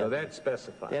with the So that's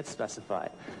specified. That's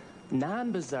specified.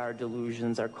 Non-bizarre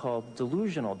delusions are called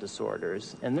delusional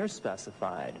disorders, and they're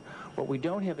specified. What we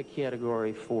don't have a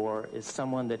category for is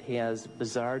someone that has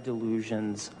bizarre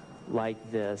delusions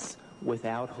like this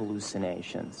without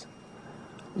hallucinations,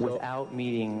 without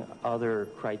meeting other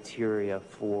criteria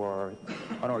for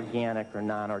an organic or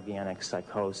non-organic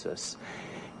psychosis.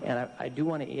 And I do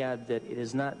want to add that it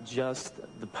is not just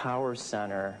the power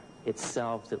center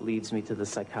itself that leads me to the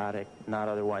psychotic, not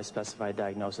otherwise specified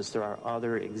diagnosis. There are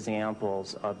other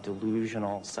examples of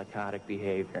delusional psychotic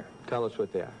behavior. Tell us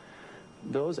what they are.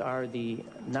 Those are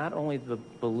not only the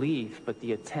belief, but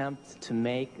the attempt to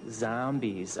make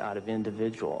zombies out of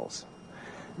individuals.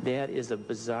 That is a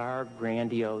bizarre,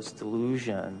 grandiose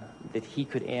delusion that he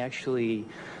could actually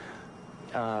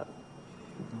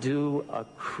do a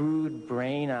crude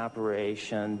brain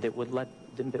operation that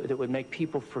would make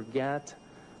people forget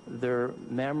their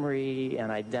memory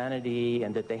and identity,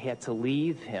 and that they had to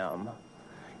leave him,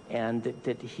 and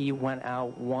that he went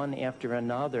out one after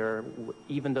another,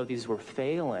 even though these were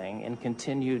failing, and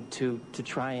continued to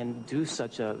try and do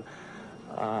such a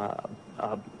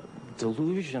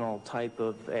delusional type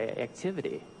of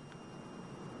activity.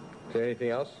 Is there anything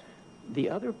else? The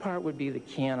other part would be the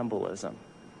cannibalism.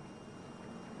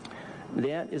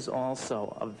 That is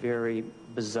also a very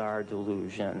bizarre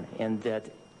delusion, in that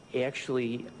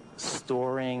actually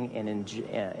storing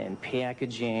and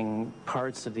packaging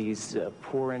parts of these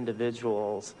poor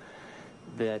individuals,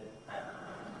 that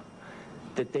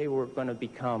they were going to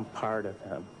become part of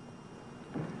him.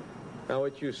 Now,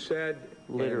 what you said...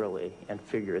 Literally and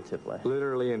figuratively.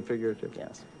 Literally and figuratively.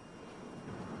 Yes.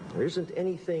 There isn't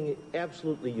anything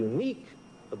absolutely unique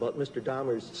about Mr.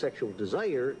 Dahmer's sexual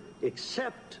desire,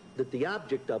 except that the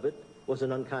object of it was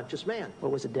an unconscious man. Well,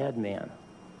 it was a dead man.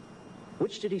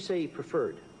 Which did he say he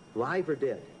preferred, live or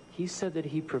dead? He said that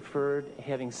he preferred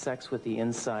having sex with the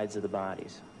insides of the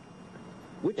bodies.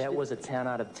 That was a 10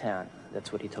 out of 10.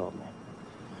 That's what he told me.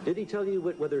 Did he tell you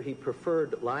whether he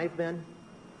preferred live men?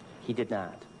 He did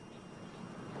not.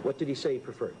 What did he say he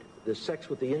preferred? The sex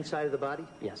with the inside of the body?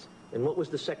 Yes. And what was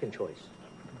the second choice?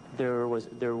 There was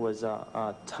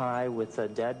a tie with a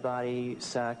dead body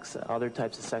sex, other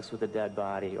types of sex with a dead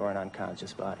body or an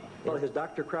unconscious body. Well, has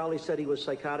Dr. Crowley said he was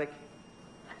psychotic?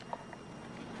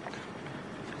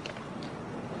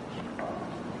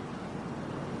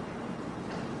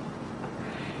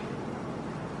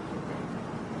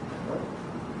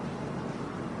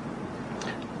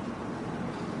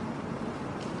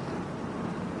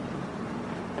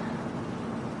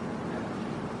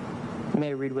 May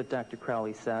I read what Dr.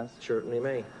 Crowley says? Certainly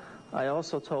may. I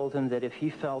also told him that if he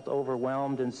felt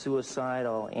overwhelmed and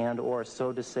suicidal and or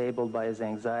so disabled by his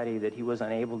anxiety that he was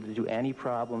unable to do any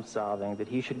problem solving, that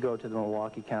he should go to the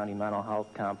Milwaukee County Mental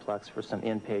Health Complex for some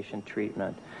inpatient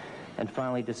treatment. And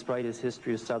finally, despite his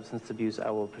history of substance abuse, I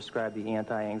will prescribe the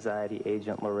anti-anxiety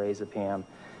agent lorazepam,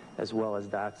 as well as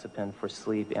doxepin for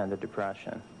sleep and the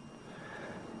depression.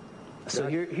 So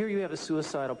here you have a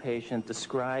suicidal patient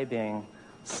describing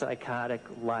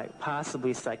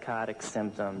possibly psychotic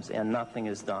symptoms, and nothing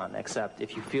is done except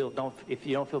if you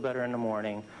don't feel better in the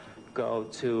morning, go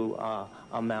to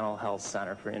a mental health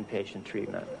center for inpatient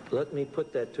treatment. Let me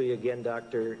put that to you again,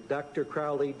 Doctor. Dr.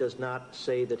 Crowley does not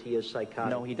say that he is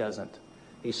psychotic. No, he doesn't.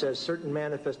 He says certain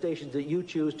manifestations that you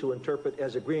choose to interpret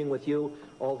as agreeing with you,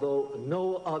 although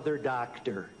no other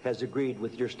doctor has agreed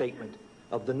with your statement.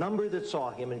 Of the number that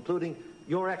saw him, including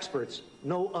your experts,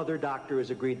 no other doctor has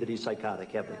agreed that he's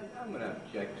psychotic, have they? I'm going to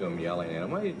object to him yelling at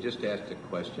him. Why don't you just ask the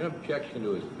question? Objection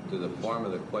to the form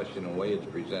of the question and the way it's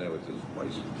presented with his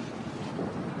voice.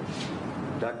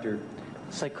 Doctor?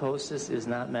 Psychosis is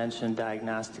not mentioned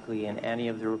diagnostically in any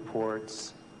of the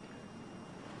reports.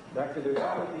 Doctor, there's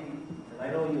probably, and I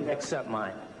know you have... Except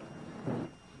mine.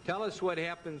 Tell us what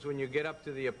happens when you get up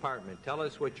to the apartment. Tell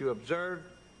us what you observed,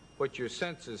 what your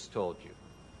senses told you.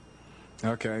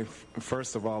 Okay,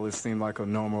 first of all, it seemed like a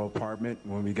normal apartment.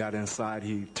 When we got inside,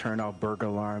 he turned off burglar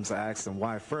alarms. I asked him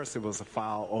why. First, it was a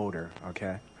foul odor,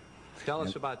 okay? Tell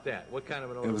us about that. What kind of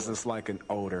an odor? It was just like an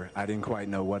odor. I didn't quite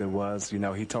know what it was. You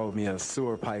know, he told me a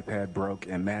sewer pipe had broke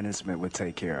and management would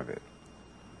take care of it.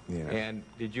 You know. And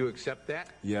did you accept that?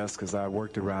 Yes, because I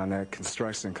worked around at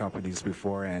construction companies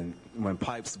before, and when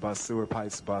pipes bust, sewer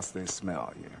pipes bust, they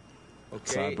smell, you know.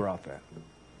 Okay. So I brought that.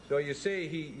 So you say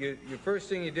your first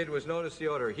thing you did was notice the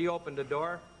odor. He opened the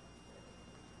door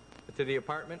to the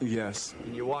apartment? Yes.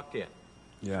 And you walked in?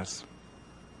 Yes.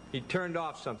 He turned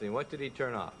off something. What did he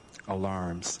turn off?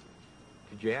 Alarms.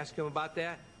 Did you ask him about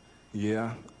that?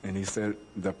 Yeah, and he said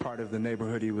the part of the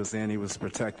neighborhood he was in, he was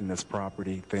protecting his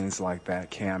property, things like that,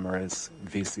 cameras,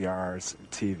 VCRs,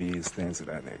 TVs, things of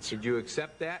that nature. Did you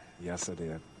accept that? Yes, I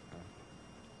did.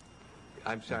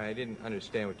 I'm sorry, I didn't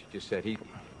understand what you just said.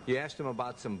 You asked him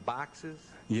about some boxes?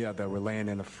 Yeah, that were laying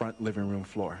in the front living room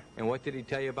floor. And what did he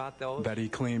tell you about those? That he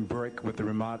cleaned brick with the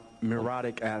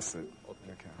muriatic acid.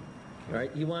 Okay. All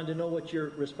right, he wanted to know what your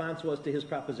response was to his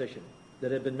proposition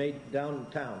that had been made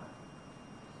downtown.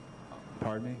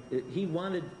 Pardon me? He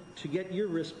wanted to get your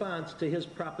response to his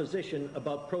proposition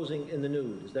about posing in the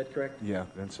nude. Is that correct? Yeah,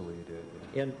 eventually he did.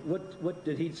 Yeah. And what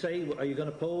did he say? Are you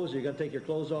going to pose? Are you going to take your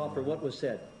clothes off? Or what was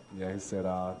said? Yeah, he said,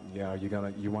 yeah,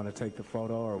 you want to take the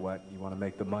photo or what? You want to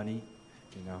make the money?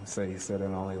 You know, he said it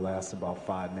only lasts about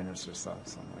 5 minutes or so,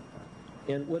 something like that.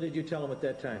 And what did you tell him at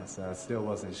that time? So I still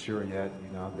wasn't sure yet,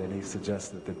 you know. Then he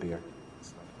suggested the beer.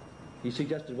 He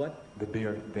suggested what? The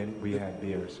beer. Then we had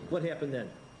beers. What happened then?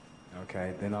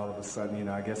 Okay. Then all of a sudden, you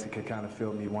know, I guess he could kind of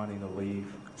feel me wanting to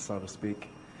leave, so to speak.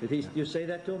 Did you say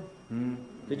that to him?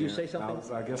 Did you say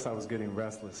something? I guess I was getting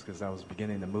restless because I was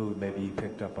beginning to move. Maybe he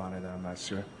picked up on it. I'm not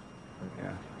sure.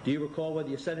 Yeah. Do you recall whether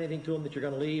you said anything to him that you're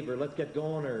going to leave or let's get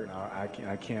going or? No,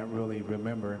 I can't really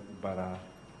remember, but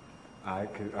I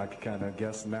could kind of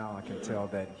guess now. I can tell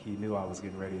that he knew I was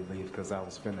getting ready to leave because I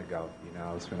was finna go. You know,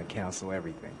 I was finna cancel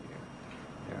everything.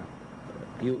 Yeah.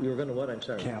 You were going to what? I'm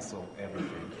sorry. Cancel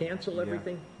everything. Cancel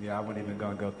everything? Yeah, I wasn't even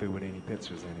going to go through with any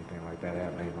pictures or anything like that. I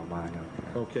had made my mind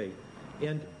up. Okay.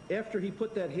 And after he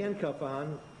put that handcuff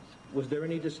on, was there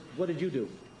any? What did you do?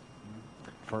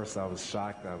 First, I was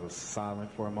shocked. I was silent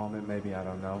for a moment, maybe, I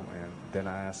don't know. And then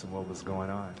I asked him what was going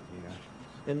on, you know.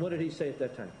 And what did he say at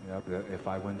that time? Yep, if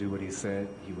I wouldn't do what he said,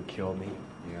 he would kill me.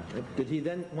 Yeah. Did he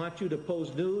then want you to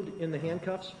pose nude in the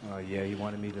handcuffs? Yeah, he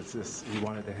wanted me to he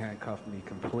wanted to handcuff me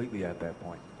completely at that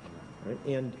point. Right.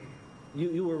 And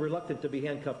you were reluctant to be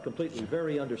handcuffed completely,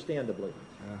 very understandably.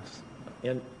 Yes.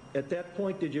 And at that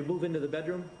point, did you move into the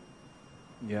bedroom?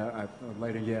 Yeah,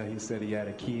 later, he said he had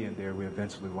a key in there. We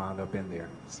eventually wound up in there,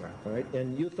 so. All right,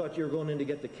 and you thought you were going in to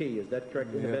get the key, is that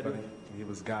correct, in the bedroom? But he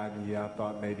was guiding me. I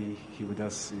thought maybe he would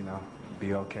just, you know,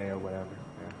 be okay or whatever.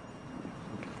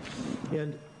 Yeah.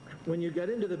 And when you got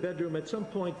into the bedroom, at some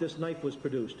point this knife was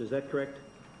produced, is that correct?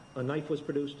 A knife was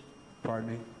produced?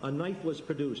 Pardon me? A knife was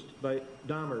produced by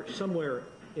Dahmer somewhere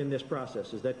in this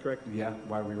process, is that correct? Yeah,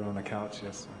 while we were on the couch,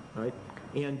 yes, sir. All right.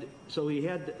 And so he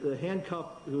had the handcuff,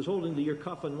 he was holding your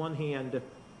cuff in one hand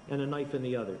and a knife in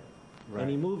the other. Right.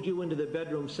 And he moved you into the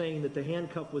bedroom saying that the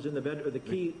handcuff was in the bedroom, or the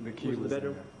key, the key was in the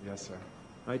bedroom? Yes, sir.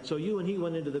 All right, so you and he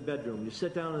went into the bedroom. You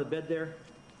sit down on the bed there?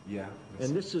 Yeah.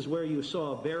 And this is where you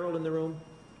saw a barrel in the room?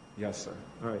 Yes, sir.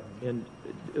 All right. And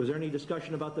was there any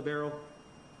discussion about the barrel?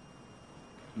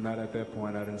 Not at that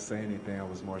point. I didn't say anything. I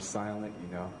was more silent,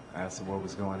 you know. I asked him what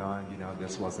was going on. You know,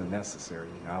 this wasn't necessary.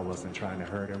 You know, I wasn't trying to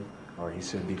hurt him, or he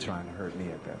shouldn't be trying to hurt me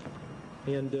at that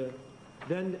point. And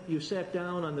then you sat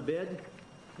down on the bed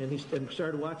and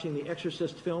started watching the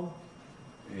Exorcist film?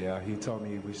 Yeah, he told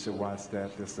me we should watch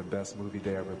that. This is the best movie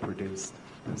they ever produced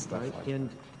and stuff like that. And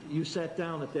you sat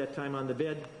down at that time on the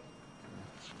bed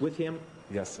with him?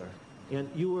 Yes, sir. And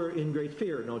you were in great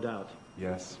fear, no doubt.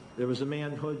 Yes. There was a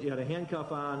man who had a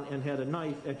handcuff on and had a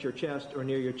knife at your chest or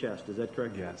near your chest. Is that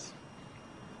correct? Yes.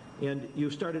 And you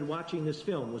started watching this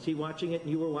film. Was he watching it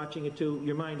and you were watching it too?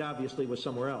 Your mind obviously was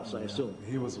somewhere else, I assume.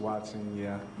 He was watching,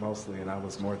 yeah, mostly, and I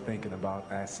was more thinking about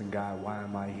asking God, why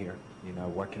am I here? You know,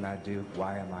 what can I do?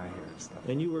 Why am I here? And stuff.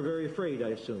 And you were very afraid, I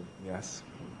assume. Yes.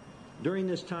 During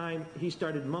this time, he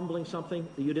started mumbling something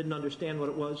that you didn't understand what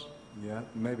it was? Yeah,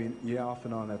 maybe, yeah, off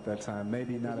and on at that time.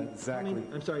 Maybe not exactly.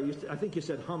 Humming? I'm sorry, I think you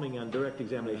said humming on direct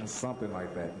examination. Something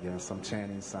like that, yeah, some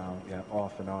chanting sound, yeah,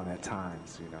 off and on at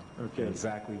times, you know. Okay.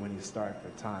 Exactly when you start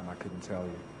the time, I couldn't tell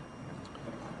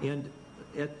you. And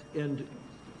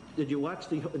did you watch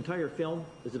the entire film?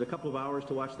 Is it a couple of hours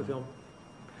to watch the film?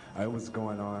 It was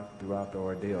going on throughout the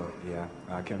ordeal, yeah.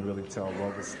 I can't really tell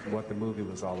what the movie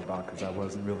was all about because I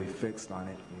wasn't really fixed on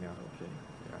it, you know. Okay.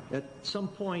 Yeah. At some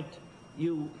point, he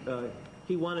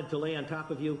wanted to lay on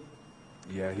top of you?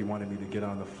 Yeah, he wanted me to get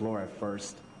on the floor at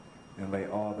first and lay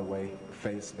all the way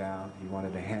face down. He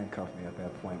wanted to handcuff me at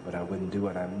that point, but I wouldn't do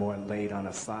it. I more laid on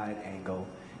a side angle,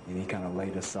 and he kind of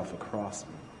laid himself across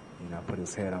me. You know, put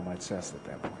his head on my chest at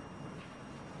that point.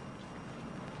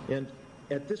 And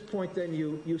at this point, then,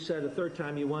 you said a third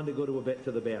time you wanted to go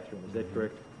to the bathroom. Is that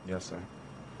correct? Yes, sir.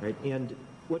 Right. And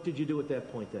what did you do at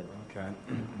that point then? Okay.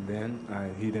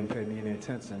 Then he didn't pay me any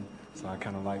attention, so I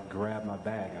kind of like grabbed my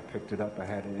bag. I picked it up. I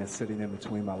had it sitting in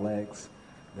between my legs.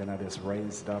 Then I just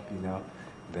raised up, you know.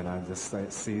 Then I just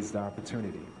seized the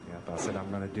opportunity. You know, if I said I'm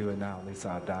going to do it now, at least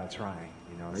I'll die trying.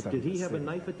 You know. Right. Did he have a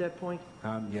knife at that point?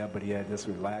 Yeah, but he had just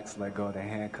relaxed, let go of the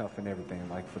handcuff and everything.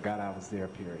 Like forgot I was there.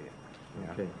 Period.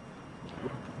 Yeah. Okay.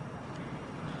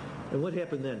 And what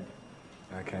happened then?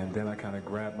 Okay, and then I kind of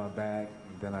grabbed my bag,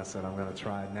 and then I said, I'm going to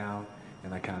try it now,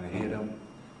 and I kind of hit him,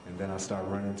 and then I started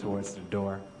running towards the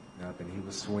door, and he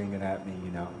was swinging at me,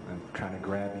 you know, and trying to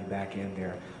grab me back in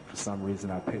there. For some reason,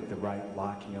 I picked the right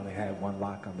lock. He only had one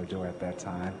lock on the door at that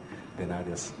time. Then I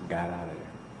just got out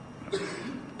of there.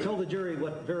 Tell the jury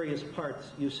what various parts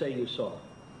you say you saw.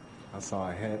 I saw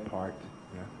a head part,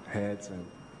 yeah, heads, and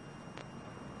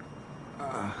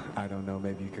I don't know,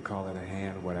 maybe you could call it a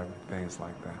hand, whatever, things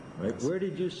like that. Right. Yes. Where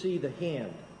did you see the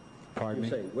hand? Pardon me?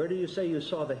 Where do you say you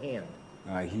saw the hand?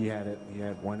 He had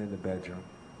one in the bedroom.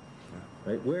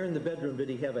 Right. Where in the bedroom did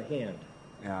he have a hand?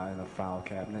 in a file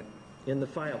cabinet. In the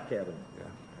file cabinet? Yeah.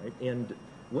 Right. And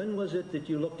when was it that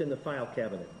you looked in the file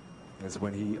cabinet? It's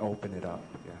when he opened it up,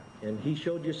 yeah. And he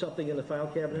showed you something in the file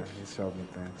cabinet? Yeah, he showed me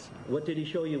things. What did he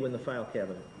show you in the file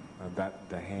cabinet?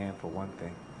 The hand, for one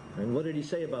thing. And what did he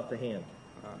say about the hand?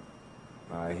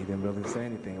 He didn't really say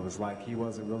anything. It was like he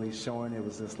wasn't really showing. It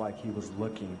was just like he was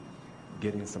looking,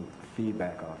 getting some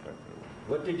feedback off it.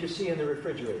 What did you see in the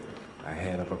refrigerator? A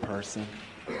head of a person.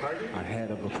 Pardon? A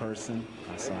head of a person.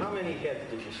 And how many heads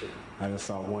did you see? I just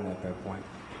saw one at that point.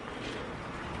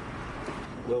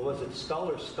 Well, was it skull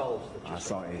or skulls that you I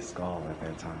saw a skull at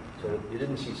that time. So you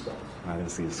didn't see skulls? I didn't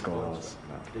see skulls.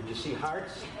 No. Did you see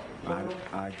hearts?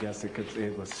 I guess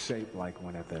it was shaped like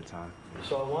one at that time. You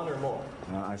saw one or more?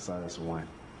 I saw this one.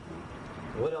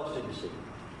 What else did you see?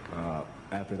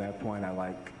 After that point,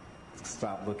 I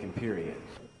stopped looking, period.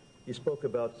 You spoke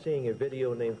about seeing a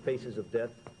video named Faces of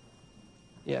Death.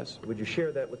 Yes. Would you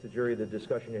share that with the jury, the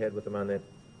discussion you had with them on that?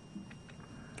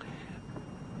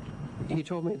 He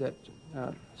told me that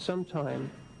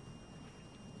sometime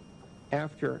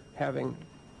after having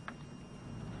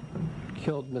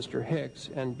killed Mr. Hicks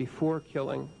and before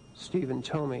killing Stephen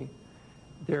Tomey,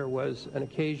 there was an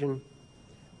occasion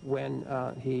when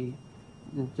he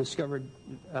discovered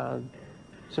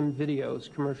some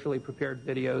videos, commercially prepared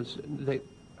videos that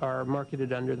are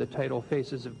marketed under the title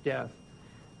Faces of Death.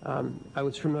 I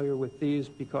was familiar with these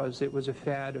because it was a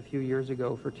fad a few years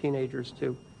ago for teenagers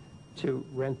to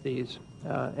rent these,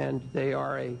 and they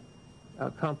are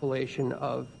a compilation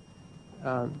of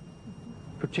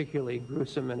particularly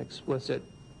gruesome and explicit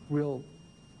real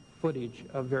footage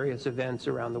of various events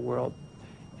around the world.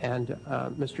 And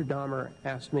Mr. Dahmer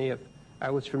asked me if I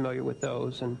was familiar with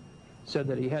those and said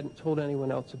that he hadn't told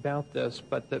anyone else about this,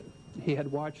 but that he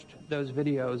had watched those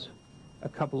videos a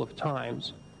couple of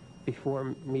times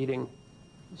before meeting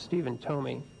Stephen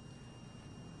Tomey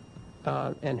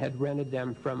and had rented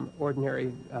them from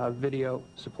ordinary video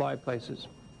supply places.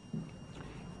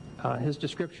 His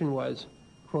description was,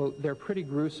 quote, "They're pretty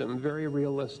gruesome, very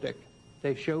realistic.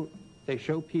 They show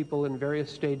people in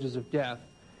various stages of death,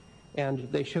 and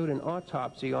they showed an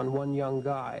autopsy on one young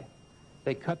guy.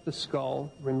 They cut the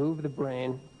skull, removed the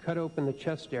brain, cut open the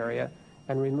chest area,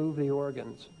 and removed the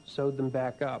organs, sewed them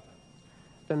back up.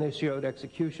 Then they showed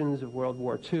executions of World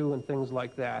War II and things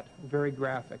like that, very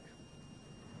graphic."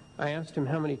 I asked him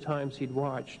how many times he'd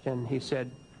watched, and he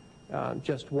said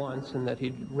just once, and that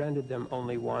he'd rented them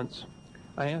only once.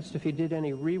 I asked if he did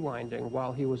any rewinding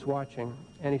while he was watching,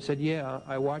 and he said, "Yeah,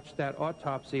 I watched that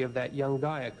autopsy of that young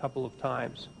guy a couple of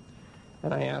times."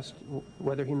 And I asked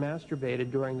whether he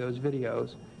masturbated during those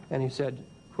videos, and he said,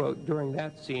 quote, "During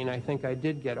that scene, I think I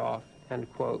did get off," end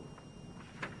quote.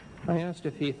 I asked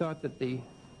if he thought that the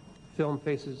film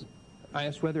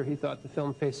whether he thought the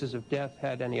film Faces of Death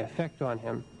had any effect on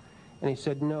him, and he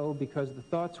said no, because the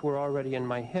thoughts were already in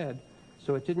my head,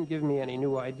 so it didn't give me any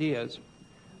new ideas.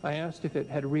 I asked if it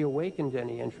had reawakened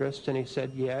any interest, and he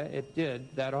said, yeah, it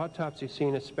did, that autopsy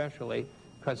scene especially,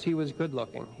 because he was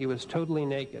good-looking. He was totally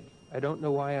naked. I don't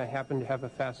know why I happen to have a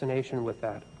fascination with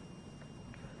that.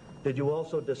 Did you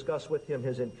also discuss with him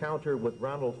his encounter with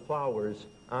Ronald Flowers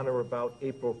on or about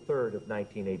April 3rd of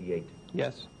 1988?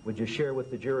 Yes. Would you share with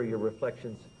the jury your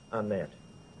reflections on that?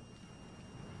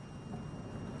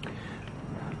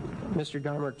 Mr.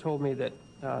 Dahmer told me that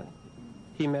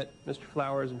he met Mr.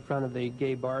 Flowers in front of the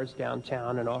gay bars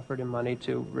downtown and offered him money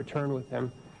to return with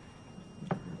him.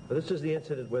 Well, this is the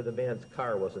incident where the man's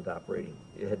car wasn't operating.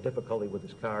 He had difficulty with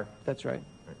his car. That's right.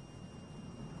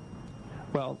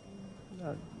 Well,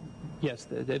 yes,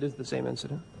 it is the same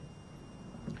incident.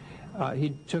 He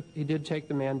did take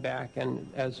the man back, and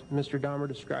as Mr. Dahmer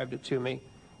described it to me,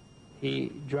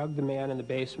 he drugged the man in the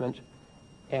basement,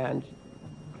 and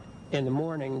in the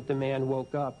morning, the man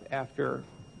woke up after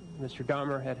Mr.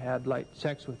 Dahmer had had light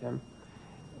sex with him.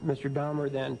 Mr.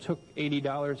 Dahmer then took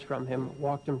 $80 from him,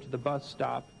 walked him to the bus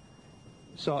stop,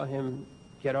 saw him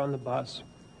get on the bus,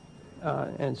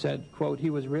 and said, quote, he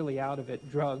was really out of it,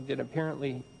 drugged, and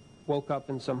apparently woke up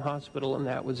in some hospital, and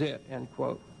that was it, end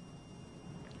quote.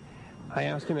 I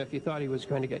asked him if he thought he was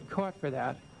going to get caught for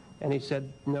that, and he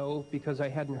said, no, because I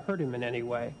hadn't hurt him in any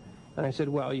way. And I said,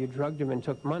 well, you drugged him and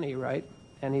took money, right?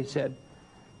 And he said,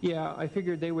 yeah, I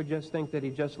figured they would just think that he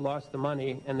just lost the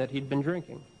money and that he'd been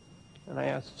drinking. And I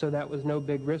asked, so that was no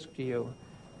big risk to you?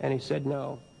 And he said,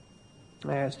 no.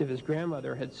 I asked if his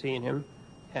grandmother had seen him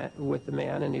with the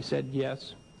man, and he said,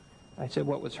 yes. I said,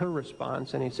 what was her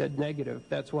response? And he said, negative.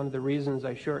 That's one of the reasons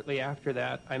shortly after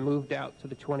that, I moved out to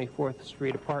the 24th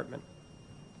Street apartment.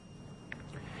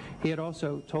 He had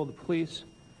also told the police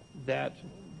that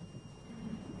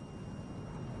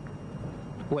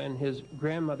when his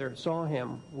grandmother saw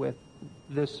him with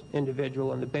this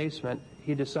individual in the basement,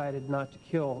 he decided not to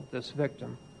kill this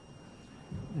victim.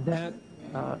 That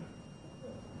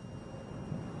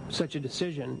such a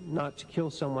decision not to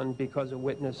kill someone because a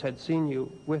witness had seen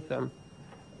you with them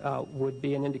would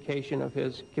be an indication of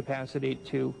his capacity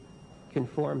to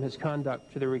conform his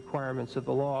conduct to the requirements of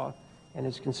the law, and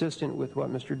is consistent with what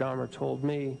Mr. Dahmer told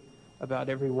me about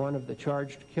every one of the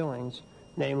charged killings,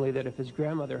 namely that if his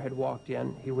grandmother had walked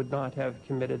in, he would not have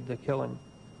committed the killing.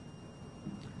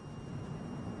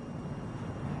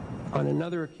 On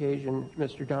another occasion,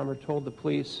 Mr. Dahmer told the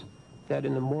police that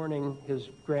in the morning his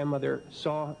grandmother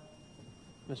saw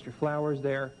Mr. Flowers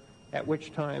there, at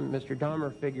which time Mr.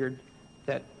 Dahmer figured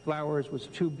that Flowers was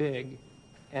too big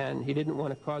and he didn't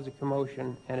want to cause a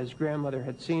commotion, and his grandmother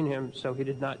had seen him, so he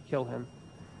did not kill him,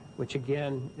 which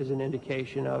again is an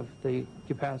indication of the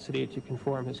capacity to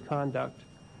conform his conduct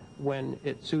when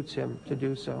it suits him to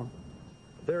do so.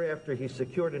 Thereafter, he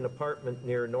secured an apartment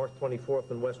near North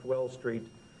 24th and West Wells Street,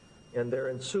 and there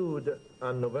ensued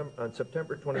on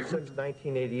September 26,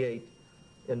 1988,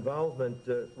 involvement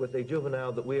with a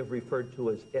juvenile that we have referred to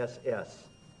as SS.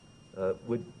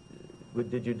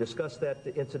 Did you discuss that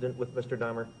incident with Mr.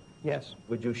 Dahmer? Yes.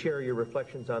 Would you share your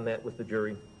reflections on that with the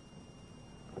jury?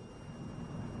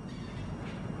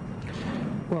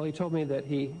 Well, he told me that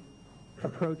he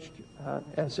approached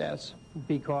SS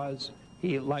because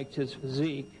he liked his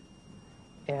physique,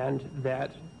 and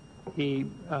that he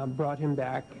brought him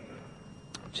back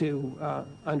to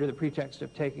under the pretext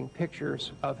of taking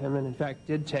pictures of him, and in fact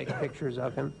did take pictures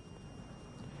of him,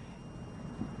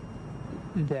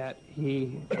 that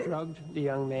he drugged the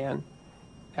young man,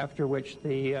 after which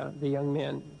the young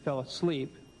man fell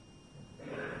asleep.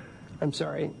 I'm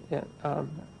sorry, I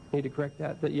need to correct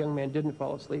that. The young man didn't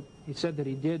fall asleep. He said that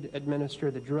he did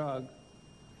administer the drug,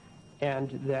 and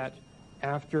that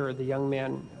after the young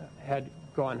man had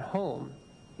gone home,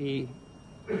 he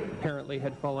apparently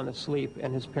had fallen asleep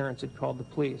and his parents had called the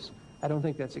police. I don't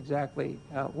think that's exactly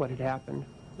what had happened,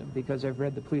 because I've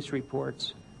read the police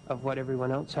reports of what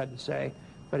everyone else had to say,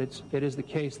 but it is the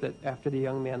case that after the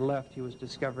young man left, he was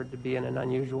discovered to be in an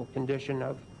unusual condition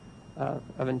of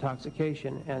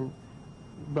intoxication and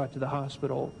brought to the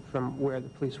hospital from where the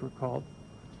police were called.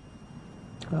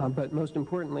 But most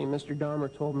importantly, Mr.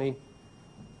 Dahmer told me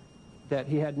that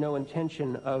he had no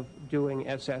intention of doing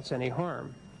SS any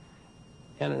harm.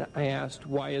 And I asked,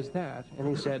 why is that? And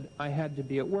he said, I had to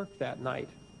be at work that night.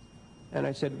 And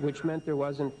I said, which meant there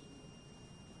wasn't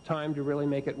time to really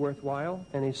make it worthwhile?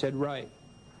 And he said, right.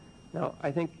 Now,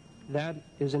 I think that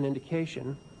is an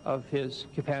indication of his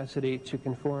capacity to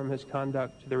conform his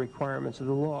conduct to the requirements of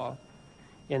the law,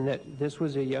 in that this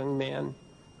was a young man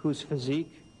whose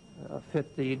physique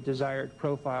fit the desired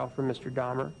profile for Mr.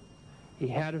 Dahmer. He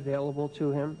had available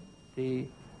to him the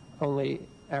only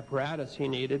apparatus he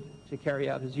needed to carry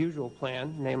out his usual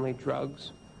plan, namely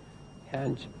drugs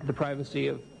and the privacy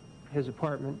of his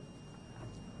apartment,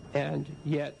 and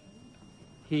yet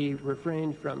he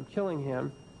refrained from killing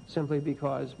him simply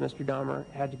because Mr. Dahmer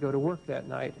had to go to work that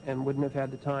night and wouldn't have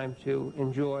had the time to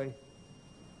enjoy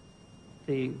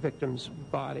the victim's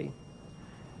body.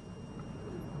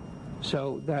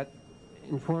 So that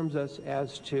informs us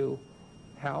as to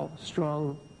how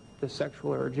strong the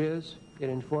sexual urge is. It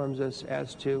informs us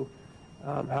as to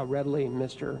how readily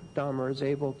Mr. Dahmer is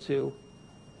able to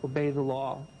obey the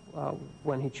law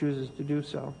when he chooses to do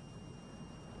so.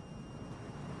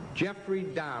 Jeffrey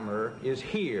Dahmer is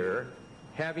here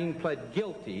having pled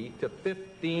guilty to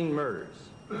 15 murders.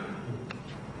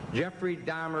 Jeffrey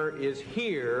Dahmer is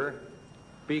here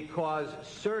because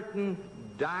certain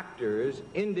doctors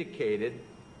indicated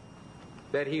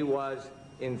that he was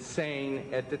insane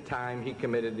at the time he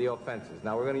committed the offenses.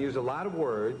 Now, we're going to use a lot of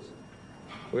words.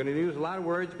 We're going to use a lot of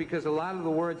words because a lot of the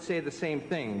words say the same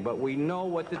thing, but we know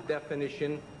what the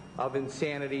definition of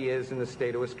insanity is in the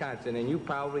state of Wisconsin, and you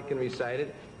probably can recite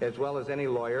it as well as any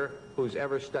lawyer who's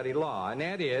ever studied law, and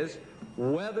that is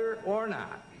whether or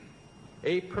not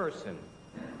a person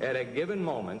at a given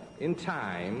moment in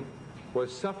time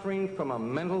was suffering from a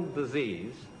mental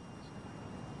disease,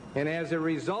 and as a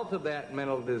result of that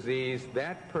mental disease,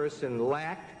 that person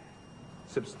lacked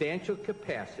substantial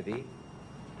capacity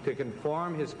to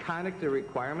conform his conduct to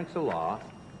requirements of law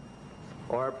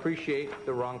or appreciate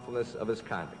the wrongfulness of his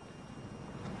conduct.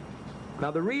 Now,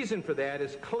 the reason for that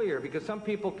is clear, because some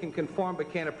people can conform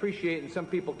but can't appreciate, and some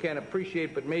people can't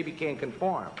appreciate but maybe can't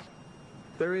conform.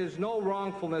 There is no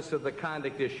wrongfulness of the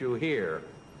conduct issue here.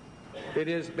 It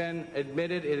has been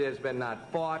admitted, it has been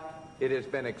not fought, it has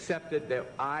been accepted that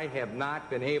I have not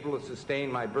been able to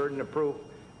sustain my burden of proof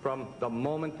from the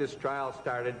moment this trial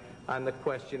started on the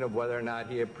question of whether or not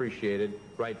he appreciated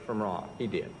right from wrong. He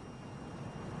did.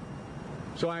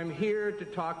 So I'm here to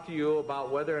talk to you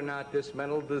about whether or not this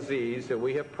mental disease that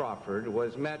we have proffered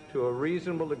was met to a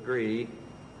reasonable degree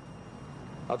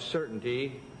of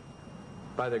certainty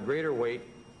by the greater weight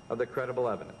of the credible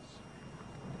evidence.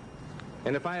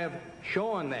 And if I have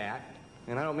shown that,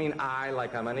 and I don't mean I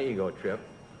like I'm on an ego trip,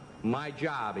 my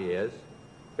job is,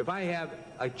 if I have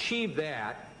achieved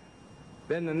that,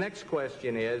 then the next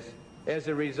question is, as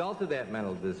a result of that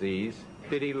mental disease,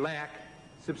 did he lack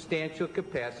substantial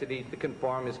capacity to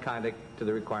conform his conduct to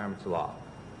the requirements of law?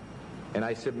 And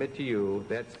I submit to you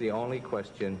that's the only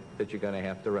question that you're going to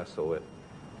have to wrestle with,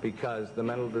 because the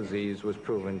mental disease was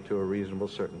proven to a reasonable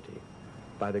certainty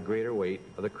by the greater weight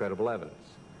of the credible evidence.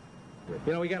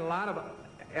 You know, we got a lot of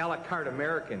a la carte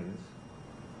Americans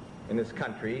in this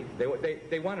country.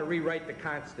 They want to rewrite the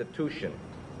Constitution.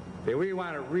 They really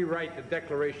want to rewrite the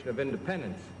Declaration of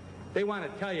Independence. They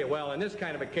want to tell you, well, in this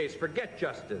kind of a case, forget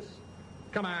justice.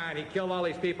 Come on, he killed all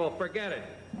these people, forget it.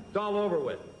 It's all over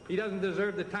with. He doesn't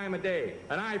deserve the time of day.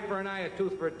 An eye for an eye, a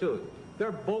tooth for a tooth.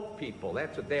 They're boat people,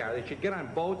 that's what they are. They should get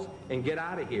on boats and get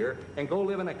out of here and go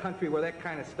live in a country where that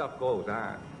kind of stuff goes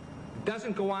on. It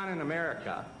doesn't go on in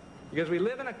America, because we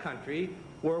live in a country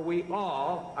where we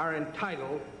all are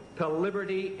entitled to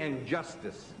liberty and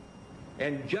justice.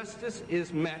 And justice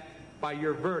is met by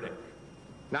your verdict.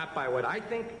 Not by what I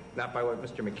think, not by what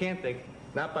Mr. McCann thinks,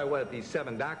 not by what these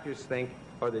 7 doctors think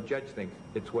or the judge thinks.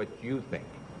 It's what you think.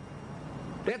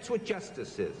 That's what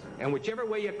justice is. And whichever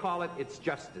way you call it, it's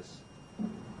justice.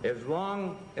 As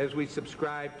long as we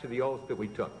subscribe to the oath that we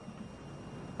took.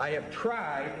 I have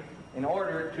tried, in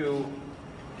order to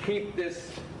keep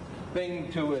this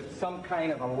thing to some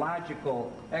kind of a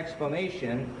logical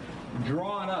explanation,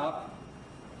 drawn up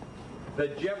the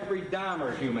Jeffrey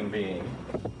Dahmer human being.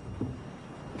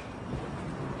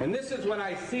 And this is what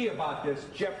I see about this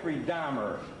Jeffrey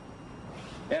Dahmer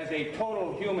as a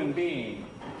total human being,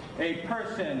 a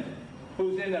person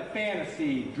who's into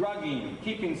fantasy, drugging,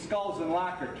 keeping skulls in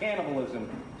locker, cannibalism,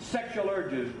 sexual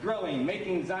urges, drilling,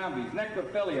 making zombies,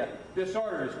 necrophilia,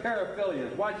 disorders,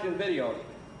 paraphilias, watching videos,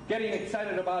 getting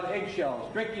excited about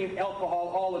eggshells, drinking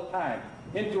alcohol all the time,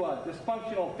 into a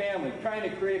dysfunctional family, trying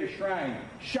to create a shrine,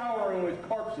 showering with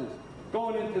corpses,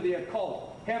 going into the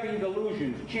occult, having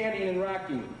delusions, chanting and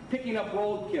rocking, picking up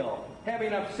roadkill,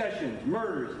 having obsessions,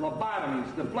 murders,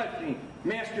 lobotomies, defleshing,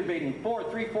 masturbating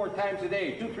 3-4 times a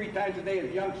day, 2-3 times a day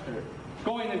as a youngster,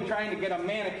 going and trying to get a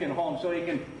mannequin home so he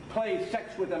can play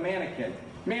sex with a mannequin,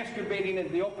 masturbating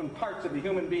into the open parts of a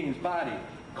human being's body,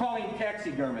 calling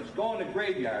taxidermists, going to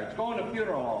graveyards, going to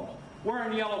funeral homes,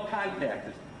 wearing yellow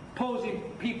contacts, posing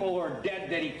people who are dead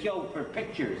that he killed for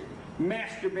pictures,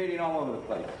 masturbating all over the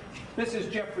place. This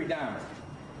is Jeffrey Dahmer.